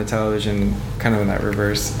on the television, kind of in that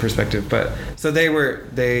reverse perspective. But so they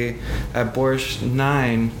at Borscht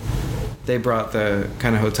 9, they brought the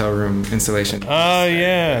kind of hotel room installation. Oh,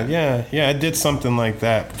 yeah. I did something like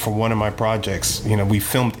that for one of my projects. We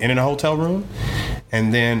filmed in a hotel room,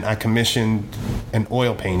 and then I commissioned an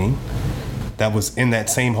oil painting that was in that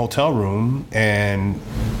same hotel room, and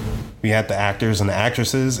we had the actors and the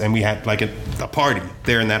actresses, and we had like a party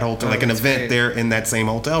there in that hotel, like an event great. there in that same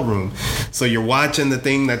hotel room. So you're watching the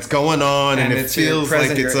thing that's going on, and it feels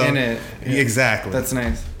like it's in it. Yeah. Exactly. That's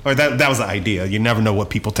nice. Or that was the idea. You never know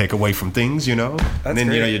what people take away from things, and then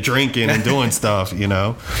great. you're drinking and doing stuff,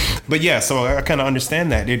 But yeah, so I kind of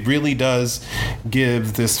understand that. It really does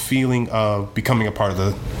give this feeling of becoming a part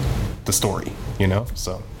of the story,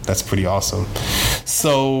 So that's pretty awesome.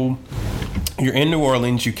 So you're in New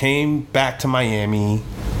Orleans. You came back to Miami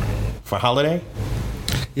for holiday?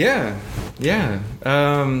 Yeah.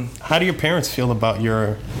 How do your parents feel about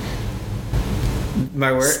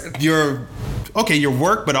my work? your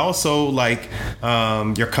work, but also like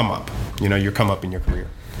your come up? Your come up in your career.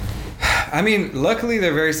 I mean, luckily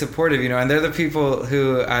they're very supportive, and they're the people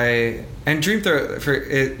who and Dream Throat, for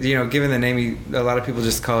it, given the name, a lot of people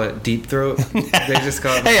just call it Deep Throat. They just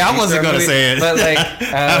call it. Hey, I wasn't gonna say it, but like,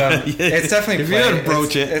 it's definitely if you had to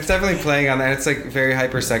broach it. It's definitely playing on that. It's like very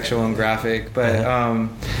hypersexual and graphic, but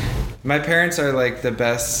my parents are like the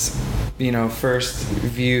best. First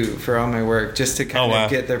view for all my work, just to kind of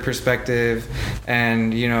get their perspective,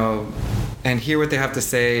 and and hear what they have to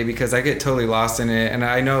say, because I get totally lost in it. And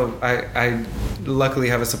I know I luckily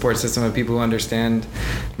have a support system of people who understand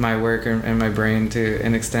my work and my brain to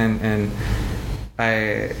an extent. And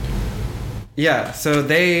so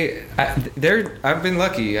I've been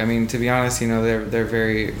lucky. I mean, to be honest, they're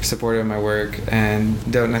very supportive of my work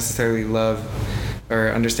and don't necessarily love or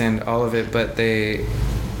understand all of it, but they,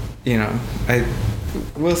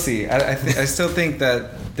 we'll see. I still think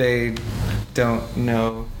that they don't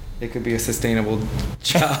know it could be a sustainable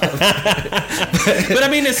job. But I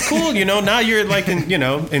mean, it's cool, now you're like in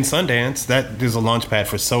Sundance, that is a launch pad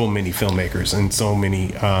for so many filmmakers and so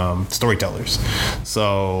many storytellers.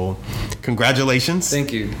 So congratulations.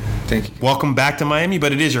 Thank you. Welcome back to Miami,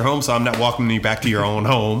 but it is your home, so I'm not welcoming you back to your own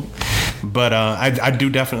home. But I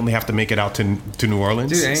do definitely have to make it out to New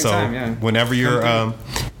Orleans. Dude, anytime, so whenever you're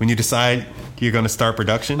when you decide you're going to start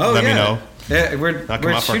production, let me know. Yeah, we're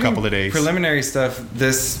out for a couple of days. Preliminary stuff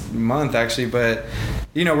this month, actually, but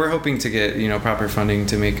we're hoping to get proper funding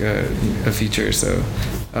to make a feature. So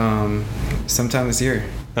sometime this year.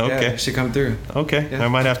 Okay, it should come through. Okay, I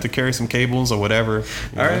might have to carry some cables or whatever.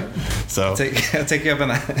 All right, so I'll take you up on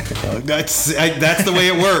that. That's the way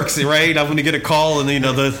it works, right? I'm gonna get a call in the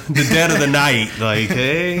dead of the night, like,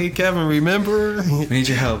 hey, Kevin, remember? We need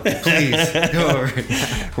your help, please. Go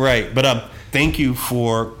over. Right, but thank you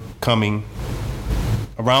for coming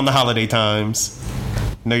around the holiday times.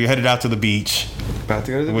 You're headed out to the beach. About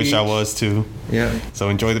to go to the beach. Wish I was too. Yeah. So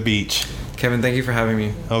enjoy the beach. Kevin, thank you for having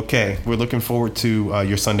me. Okay, we're looking forward to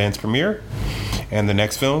your Sundance premiere and the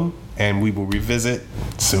next film, and we will revisit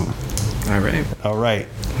soon. All right.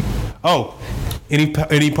 Oh,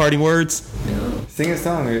 any parting words? No. Sing a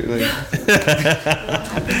song.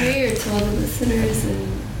 Happy New Year to all the listeners,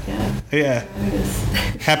 and yeah.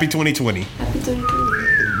 Happy 2020. Happy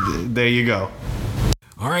 2020. There you go.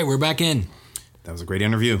 All right, we're back in. That was a great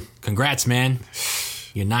interview. Congrats, man.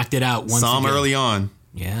 You knocked it out once Saw him again. early on.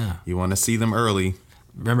 Yeah. You want to see them early.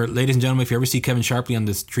 Remember, ladies and gentlemen, if you ever see Kevin Sharpley on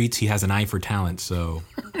the streets, he has an eye for talent, so...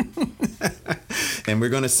 And we're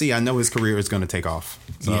going to see. I know his career is going to take off.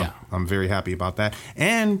 So yeah. I'm very happy about that.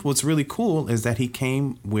 And what's really cool is that he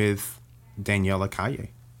came with Daniela Calle,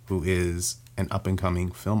 who is an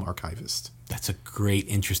up-and-coming film archivist. That's a great,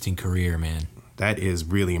 interesting career, man. That is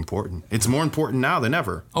really important. It's more important now than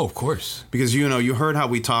ever. Oh, of course. Because, you heard how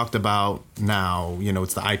we talked about now,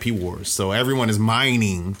 it's the IP wars. So everyone is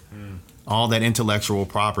mining all that intellectual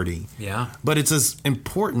property. Yeah. But it's as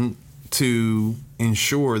important to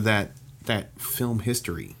ensure that film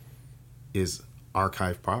history is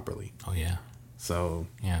archived properly. Oh, yeah. So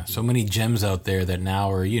Yeah, so many gems out there that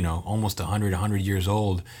now are, almost 100 years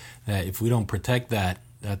old, that if we don't protect that,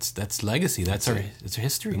 that's legacy. It's our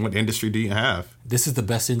history. what industry do you have? This is the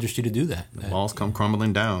best industry to do that. Walls come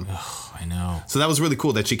crumbling down. Oh, I know. So that was really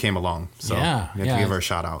cool that she came along. So Yeah, you have to give her a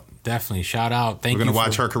shout out. Definitely. Shout out. Thank you. We're going to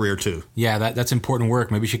watch her career too. Yeah, that's important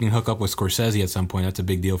work. Maybe she can hook up with Scorsese at some point. That's a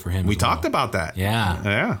big deal for him. We talked about that. Yeah.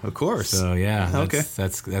 Yeah, of course. So yeah, Okay.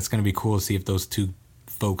 that's going to be cool to see if those two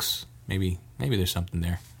folks, maybe there's something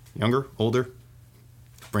there. Younger, older,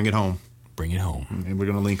 bring it home. Bring it home. And we're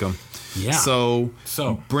going to link them. Yeah. So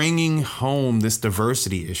bringing home this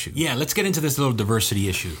diversity issue. Yeah, let's get into this little diversity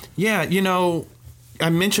issue. Yeah, I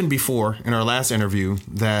mentioned before in our last interview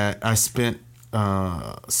that I spent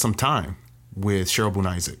some time with Cheryl Boone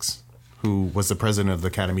Isaacs, who was the president of the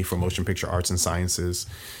Academy for Motion Picture Arts and Sciences.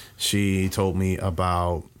 She told me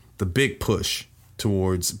about the big push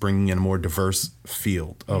towards bringing in a more diverse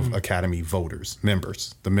field of Academy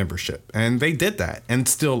members, the membership. And they did that and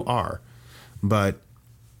still are. But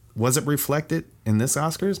was it reflected in this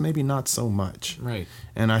Oscars? Maybe not so much. Right.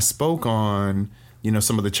 And I spoke on,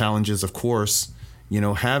 some of the challenges, of course,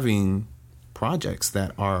 having projects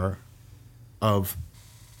that are of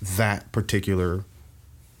that particular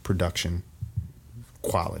production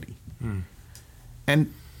quality.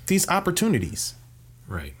 And these opportunities.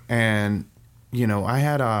 Right. And, I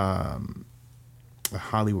had a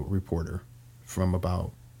Hollywood Reporter from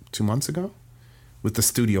about 2 months ago with the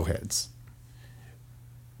studio heads.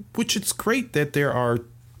 Which it's great that there are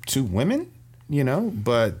 2 women,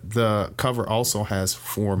 but the cover also has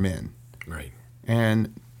 4 men. Right.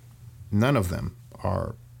 And none of them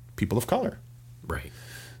are people of color. Right.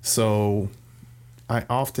 So I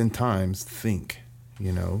oftentimes think,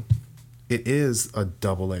 it is a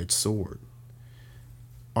double-edged sword.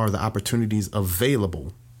 Are the opportunities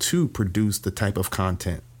available to produce the type of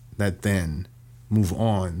content that then move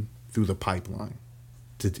on through the pipeline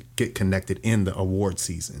to get connected in the award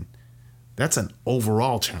season? That's an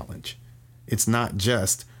overall challenge. It's not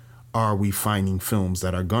just, are we finding films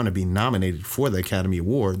that are going to be nominated for the Academy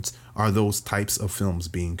Awards? Are those types of films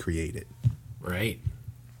being created? Right.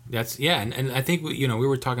 And I think we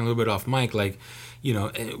were talking a little bit off mic,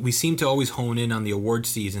 we seem to always hone in on the award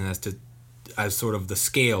season as sort of the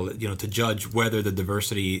scale, to judge whether the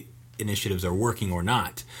diversity initiatives are working or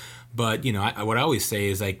not. But what I always say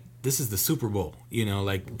is this is the Super Bowl.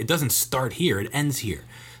 It doesn't start here; it ends here.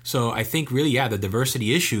 So I think really, the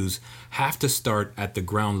diversity issues have to start at the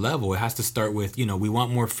ground level. It has to start with, we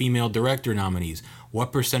want more female director nominees.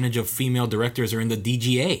 What percentage of female directors are in the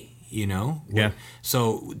DGA? Yeah.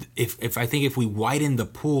 So if we widen the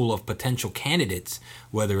pool of potential candidates,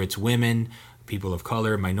 whether it's women, people of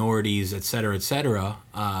color, minorities, et cetera,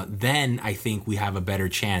 then I think we have a better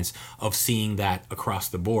chance of seeing that across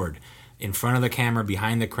the board. In front of the camera,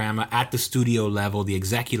 behind the camera, at the studio level, the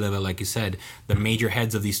executive level, like you said, the major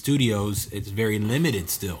heads of these studios, it's very limited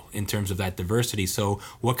still in terms of that diversity. So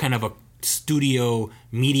what kind of a studio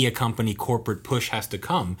media company corporate push has to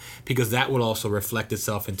come? Because that will also reflect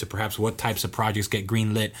itself into perhaps what types of projects get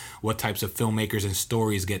greenlit, what types of filmmakers and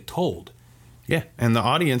stories get told. Yeah, and the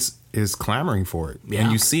audience is clamoring for it. Yeah.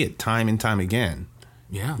 And you see it time and time again.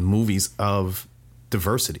 Yeah. Movies of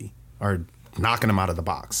diversity are knocking them out of the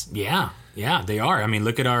box. Yeah, they are. I mean,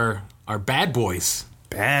 look at our Bad Boys.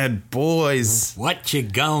 Bad Boys. What you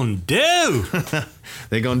gonna do?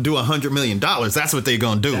 They're gonna do $100 million. That's what they're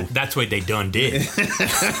gonna do. That's what they done did.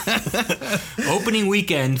 Opening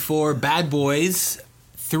weekend for Bad Boys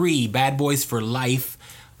 3, Bad Boys for Life,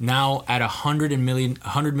 now at $100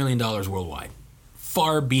 million worldwide,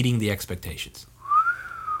 far beating the expectations.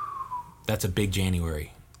 That's a big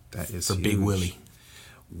January. That is for huge. Big Willie.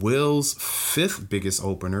 Will's 5th biggest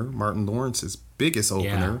opener, Martin Lawrence's biggest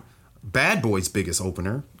opener, Bad Boys' biggest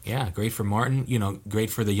opener. Yeah, great for Martin. Great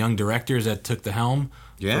for the young directors that took the helm.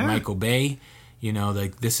 Yeah. For Michael Bay.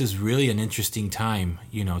 This is really an interesting time,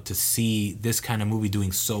 to see this kind of movie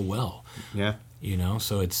doing so well. Yeah.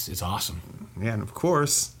 So it's awesome. Yeah, and of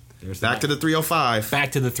course, There's back to the 305.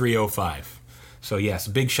 Back to the 305. So yes,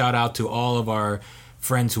 big shout out to all of our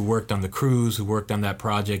friends who worked on the cruise, who worked on that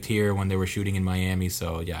project here when they were shooting in Miami.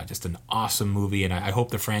 So yeah, just an awesome movie, and I hope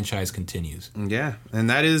the franchise continues. Yeah, and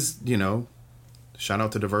that is, Shout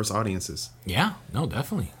out to diverse audiences. Yeah, no,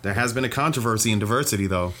 definitely. There has been a controversy in diversity,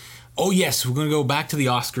 though. Oh, yes, we're going to go back to the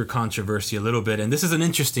Oscar controversy a little bit. And this is an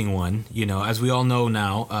interesting one. You know, as we all know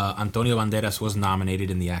now, Antonio Banderas was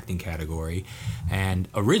nominated in the acting category. And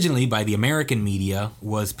originally, by the American media,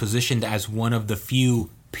 was positioned as one of the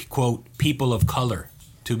few, quote, people of color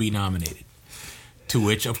to be nominated. To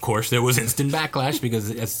which, of course, there was instant backlash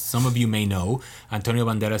because, as some of you may know, Antonio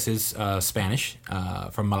Banderas is Spanish,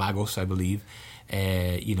 from Malagos, I believe.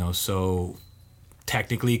 You know, so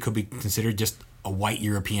technically it could be considered just a white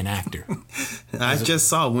European actor. I just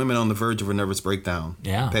saw Women on the Verge of a Nervous Breakdown.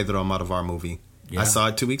 Yeah. Pedro Almodovar movie. Yeah. I saw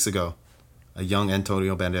it 2 weeks ago. A young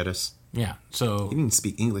Antonio Banderas. Yeah, so... He didn't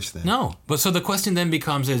speak English then. No, but so the question then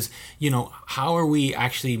becomes is, you know, how are we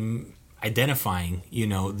actually identifying, you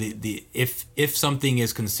know, the if something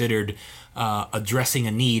is considered addressing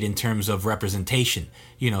a need in terms of representation,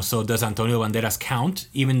 you know, so does Antonio Banderas count,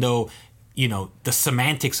 even though, you know, the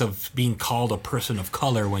semantics of being called a person of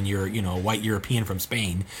color when you're, you know, a white European from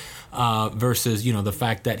Spain, versus, you know, the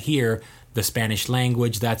fact that here the Spanish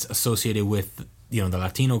language that's associated with, you know, the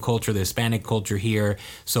Latino culture, the Hispanic culture here.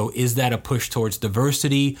 So is that a push towards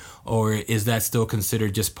diversity, or is that still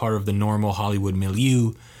considered just part of the normal Hollywood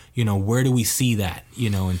milieu? You know, where do we see that, you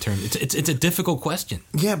know, in terms... It's a difficult question.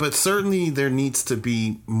 Yeah, but certainly there needs to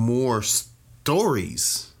be more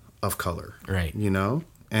stories of color. Right. You know?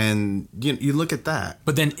 And you look at that.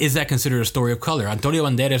 But then, is that considered a story of color? Antonio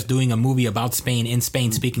Banderas doing a movie about Spain in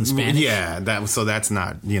Spain, speaking Spanish? Yeah, that's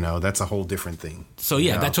not, you know, that's a whole different thing. So,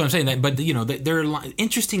 yeah, that's what I'm saying. But, you know, there are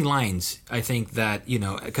interesting lines, I think, that, you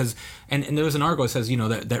know, because, and there was an article that says, you know,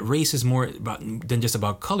 that race is more than just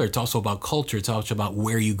about color. It's also about culture. It's also about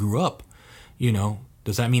where you grew up, you know.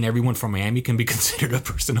 Does that mean everyone from Miami can be considered a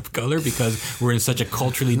person of color because we're in such a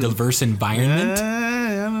culturally diverse environment?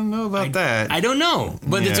 I don't know about that. I don't know,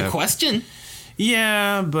 but it's a question.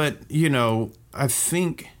 Yeah, but, you know, I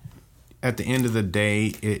think at the end of the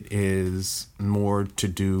day, it is more to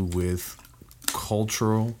do with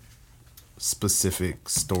cultural specific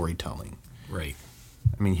storytelling. Right.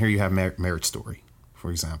 I mean, here you have Marriage Story, for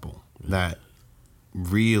example, that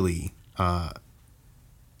really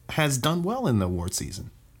has done well in the award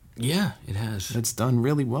season. Yeah, it has. It's done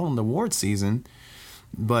really well in the award season,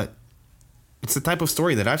 but it's the type of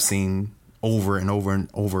story that I've seen over and over and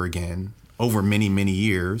over again over many, many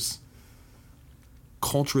years.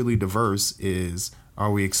 Culturally diverse is,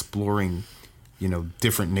 are we exploring, you know,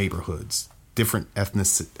 different neighborhoods, different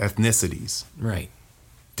ethnicities, right,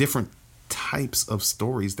 different types of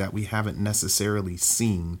stories that we haven't necessarily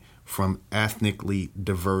seen from ethnically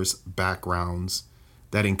diverse backgrounds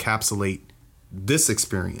that encapsulate this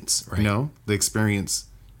experience, right. You know, the experience,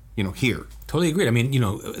 you know, here. Totally agreed. I mean, you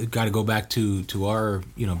know, got to go back to our,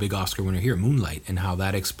 you know, big Oscar winner here, Moonlight, and how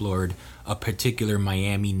that explored a particular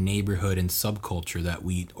Miami neighborhood and subculture that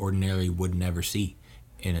we ordinarily would never see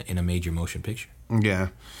in a major motion picture. Yeah.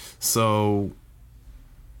 So,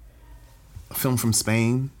 a film from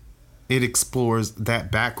Spain, it explores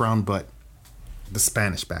that background, but the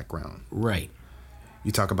Spanish background. Right.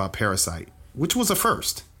 You talk about Parasite, which was a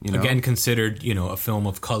first, you know. Again, considered, you know, a film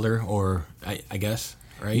of color, or I guess,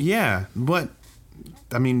 right? Yeah, but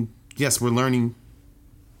I mean, yes, we're learning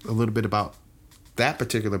a little bit about that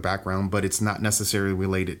particular background, but it's not necessarily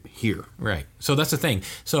related here. Right. So that's the thing.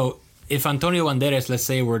 So if Antonio Banderas, let's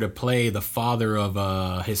say, were to play the father of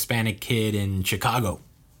a Hispanic kid in Chicago,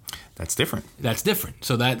 that's different. That's different.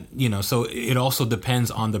 So that, you know, so it also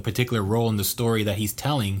depends on the particular role in the story that he's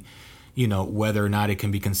telling, you know, whether or not it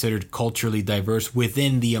can be considered culturally diverse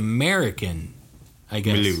within the American, I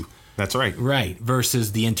guess. Milieu. That's right. Right.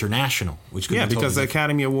 Versus the international, which could be because totally the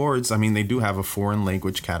Academy Awards, I mean, they do have a foreign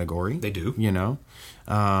language category. They do. You know,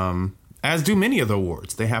 as do many of the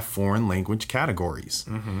awards. They have foreign language categories.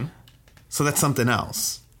 Mm-hmm. So that's something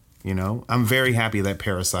else. You know, I'm very happy that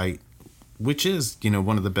Parasite, which is, you know,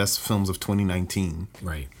 one of the best films of 2019,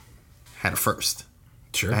 right, had a first.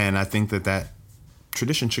 Sure. And I think that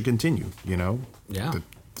tradition should continue, you know. Yeah.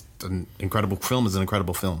 An incredible film is an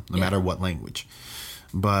incredible film, no Yeah. matter what language.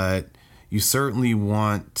 But you certainly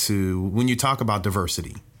want to, when you talk about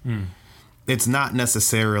diversity, it's not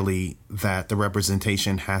necessarily that the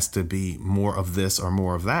representation has to be more of this or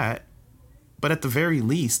more of that. But at the very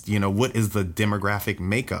least, you know, what is the demographic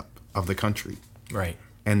makeup of the country? Right.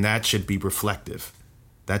 And that should be reflective.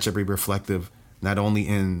 That should be reflective not only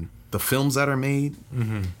in the films that are made,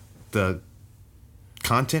 the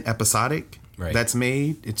content, episodic, right. that's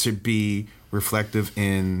made. It should be reflective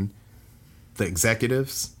in the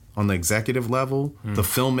executives, on the executive level, the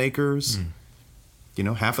filmmakers. You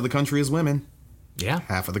know, half of the country is women. Yeah.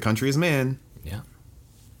 Half of the country is men. Yeah.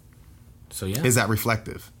 So yeah. Is that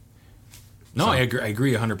reflective? No, I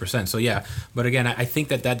agree 100%. So yeah, but again, I think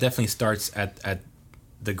that definitely starts at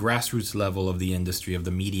the grassroots level of the industry, of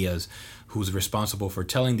the medias, who's responsible for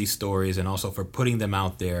telling these stories and also for putting them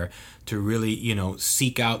out there to really,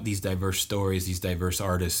 seek out these diverse stories, these diverse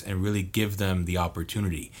artists, and really give them the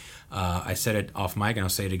opportunity. I said it off mic and I'll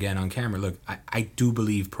say it again on camera. Look, I do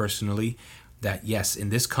believe personally that yes, in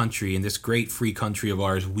this country, in this great free country of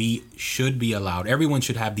ours, we should be allowed, everyone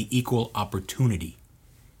should have the equal opportunity.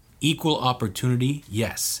 Equal opportunity,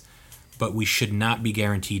 yes, but we should not be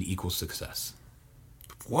guaranteed equal success.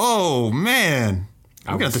 Whoa, man.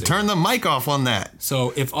 I'm going to have to turn the mic off on that.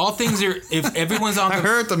 So if everyone's on I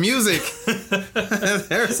heard the music.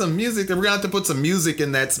 There's some music. We're going to have to put some music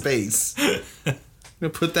in that space. I'm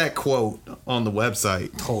going to put that quote on the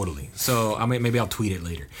website. Totally. So maybe I'll tweet it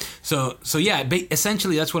later. So yeah,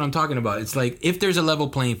 essentially that's what I'm talking about. It's like if there's a level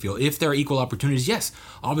playing field, if there are equal opportunities, yes,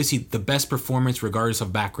 obviously the best performance regardless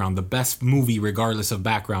of background, the best movie regardless of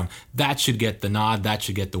background, that should get the nod, that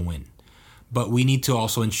should get the win. But we need to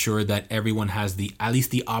also ensure that everyone has at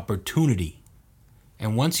least the opportunity.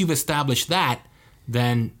 And once you've established that,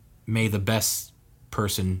 then may the best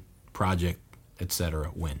person, project,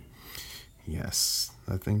 etc. win. Yes,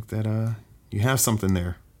 I think that you have something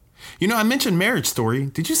there. I mentioned Marriage Story.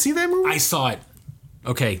 Did you see that movie? I saw it.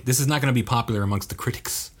 Okay, this is not going to be popular amongst the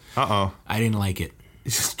critics. Uh-oh. I didn't like it.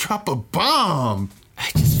 Just drop a bomb. I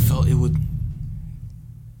just felt it would...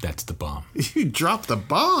 That's the bomb. You dropped the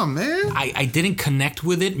bomb, man. I didn't connect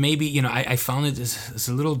with it. Maybe, I found it as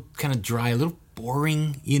a little kind of dry, a little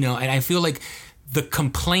boring, and I feel like the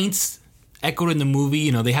complaints echoed in the movie,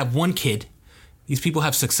 they have one kid. These people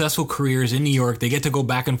have successful careers in New York. They get to go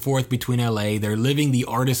back and forth between LA. They're living the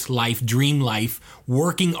artist life, dream life,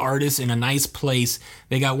 working artists in a nice place.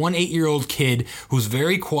 They got one 8-year-old kid who's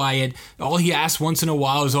very quiet. All he asks once in a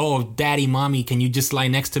while is, "Oh, daddy, mommy, can you just lie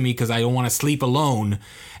next to me because I don't want to sleep alone?"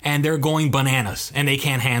 And they're going bananas and they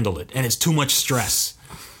can't handle it. And it's too much stress.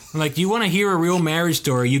 Like, you want to hear a real marriage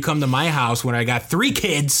story? You come to my house when I got 3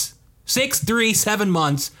 kids, 6, 3, 7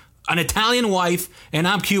 months, an Italian wife, and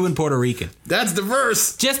I'm Cuban Puerto Rican. That's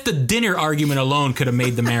diverse. Just the dinner argument alone could have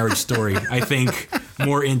made the marriage story, I think,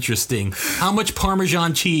 more interesting. How much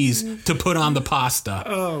Parmesan cheese to put on the pasta?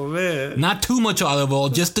 Oh, man. Not too much olive oil,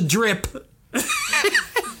 just a drip.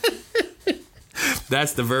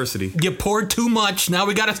 That's diversity. You poured too much. Now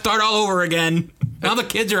we got to start all over again. Now the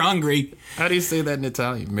kids are hungry. How do you say that in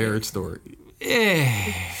Italian? Marriage Story.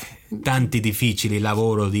 Tanti difficili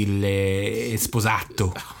lavoro il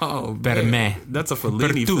sposato per me. That's a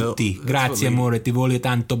Fellini per tutti. film. Grazie amore, ti voglio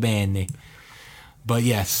tanto bene. But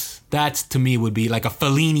yes, that to me would be like a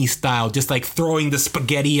Fellini style, just like throwing the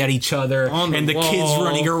spaghetti at each other and the kids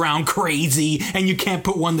running around crazy and you can't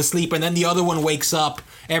put one to sleep and then the other one wakes up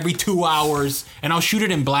every 2 hours and I'll shoot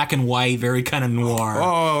it in black and white, very kind of noir.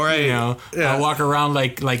 Oh, right. Yeah. I'll walk around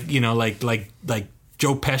like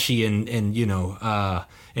Joe Pesci and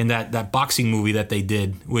in that boxing movie that they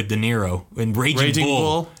did with De Niro in Raging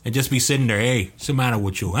Bull, and just be sitting there, "Hey, what's the matter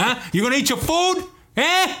with you? Huh? You gonna eat your food?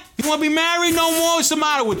 Eh? You wanna be married no more? What's the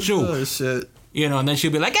matter with you?" Oh, shit. And then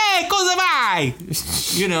she'll be like, "Hey, cosa vai?"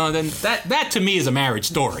 Then that to me is a marriage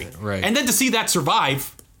story. Right. And then to see that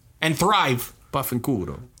survive and thrive.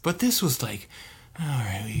 Paffanculo. But this was like, all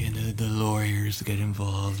right, the lawyers get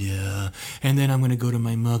involved, yeah. And then I'm going to go to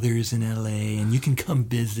my mother's in LA and you can come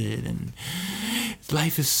visit. And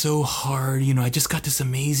life is so hard. I just got this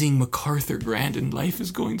amazing MacArthur grant and life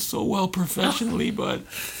is going so well professionally, but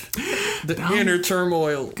the inner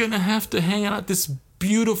turmoil. Going to have to hang out at this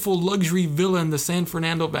beautiful luxury villa in the San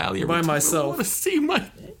Fernando Valley by myself. I want to see my...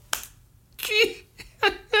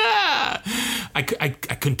 I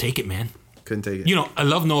couldn't take it, man. Couldn't take it. I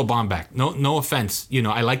love Noah Baumbach. No offense.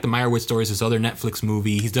 I like the Meyerowitz Stories, his other Netflix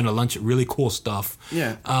movie. He's done a bunch of really cool stuff.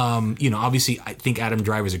 Yeah. Obviously, I think Adam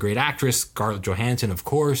Driver's a great actress. Scarlett Johansson, of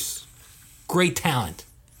course. Great talent.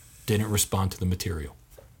 Didn't respond to the material.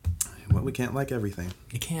 Well, we can't like everything.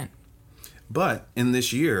 You can't. But in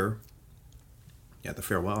this year, the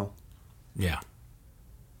farewell. Yeah.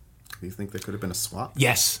 Do you think there could have been a swap?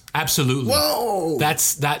 Yes, absolutely. Whoa!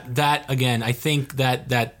 That's that again. I think that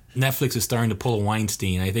Netflix is starting to pull a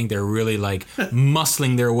Weinstein. I think they're really like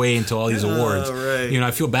muscling their way into all these awards. Right.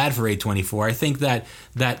 I feel bad for A24. I think that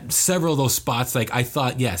several of those spots, like I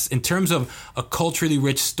thought, yes, in terms of a culturally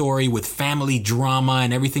rich story with family drama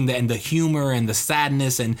and everything and the humor and the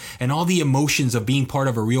sadness and all the emotions of being part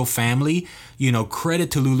of a real family,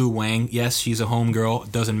 credit to Lulu Wang. Yes, she's a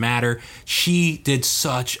homegirl. Doesn't matter. She did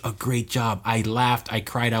such a great job. I laughed. I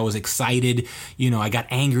cried. I was excited. I got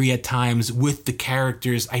angry at times with the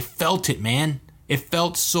characters. I felt it, man. It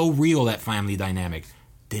felt so real, that family dynamic.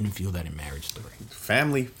 Didn't feel that in Marriage Story.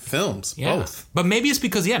 Family films, both. But maybe it's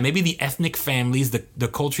because, maybe the ethnic families, the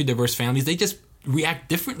culturally diverse families, they just react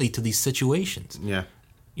differently to these situations. Yeah.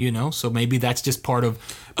 So maybe that's just part of.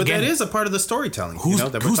 But again, that is a part of the storytelling. Who's,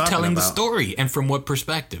 that we're who's talking telling the about. story and from what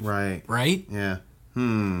perspective? Right. Right? Yeah.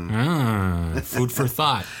 Food for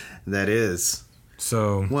thought. That is.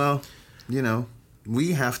 So. Well,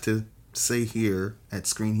 we have to say here at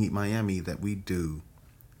Screen Heat Miami that we do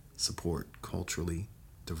support culturally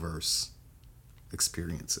diverse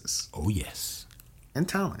experiences. Oh, yes. And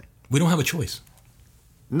talent. We don't have a choice.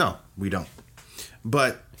 No, we don't.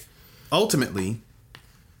 But ultimately,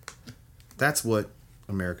 that's what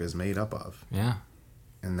America is made up of. Yeah.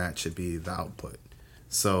 And that should be the output.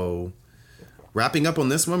 So, wrapping up on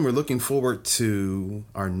this one, we're looking forward to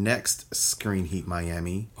our next Screen Heat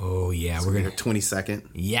Miami. Oh, yeah. So we're going to 22nd.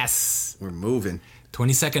 Yes. We're moving.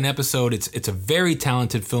 22nd episode. It's a very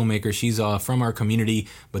talented filmmaker. She's from our community,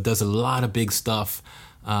 but does a lot of big stuff.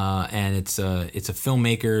 And it's a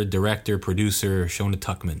filmmaker, director, producer, Shona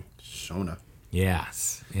Tuckman. Shona.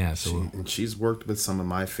 Yes. Yeah. So. And she's worked with some of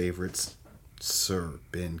my favorites, Sir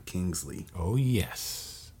Ben Kingsley. Oh,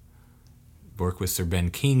 yes. Work with Sir Ben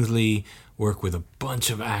Kingsley. Work with a bunch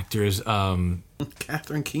of actors.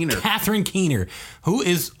 Catherine Keener. Catherine Keener, who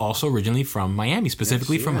is also originally from Miami,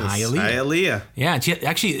 specifically from Hialeah. Hialeah. Yeah, she had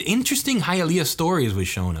actually interesting Hialeah stories with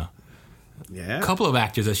Shona. Yeah. A couple of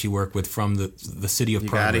actors that she worked with from the city of You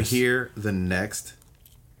Progress. got to hear the next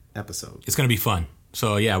episode. It's going to be fun.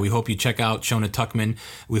 So, yeah, we hope you check out Shona Tuckman.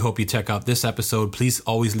 We hope you check out this episode. Please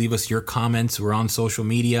always leave us your comments. We're on social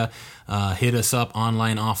media. Hit us up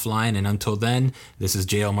online, offline. And until then, this is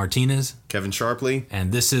JL Martinez. Kevin Sharpley.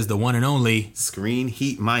 And this is the one and only Screen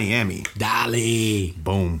Heat Miami. Dali.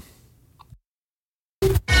 Boom.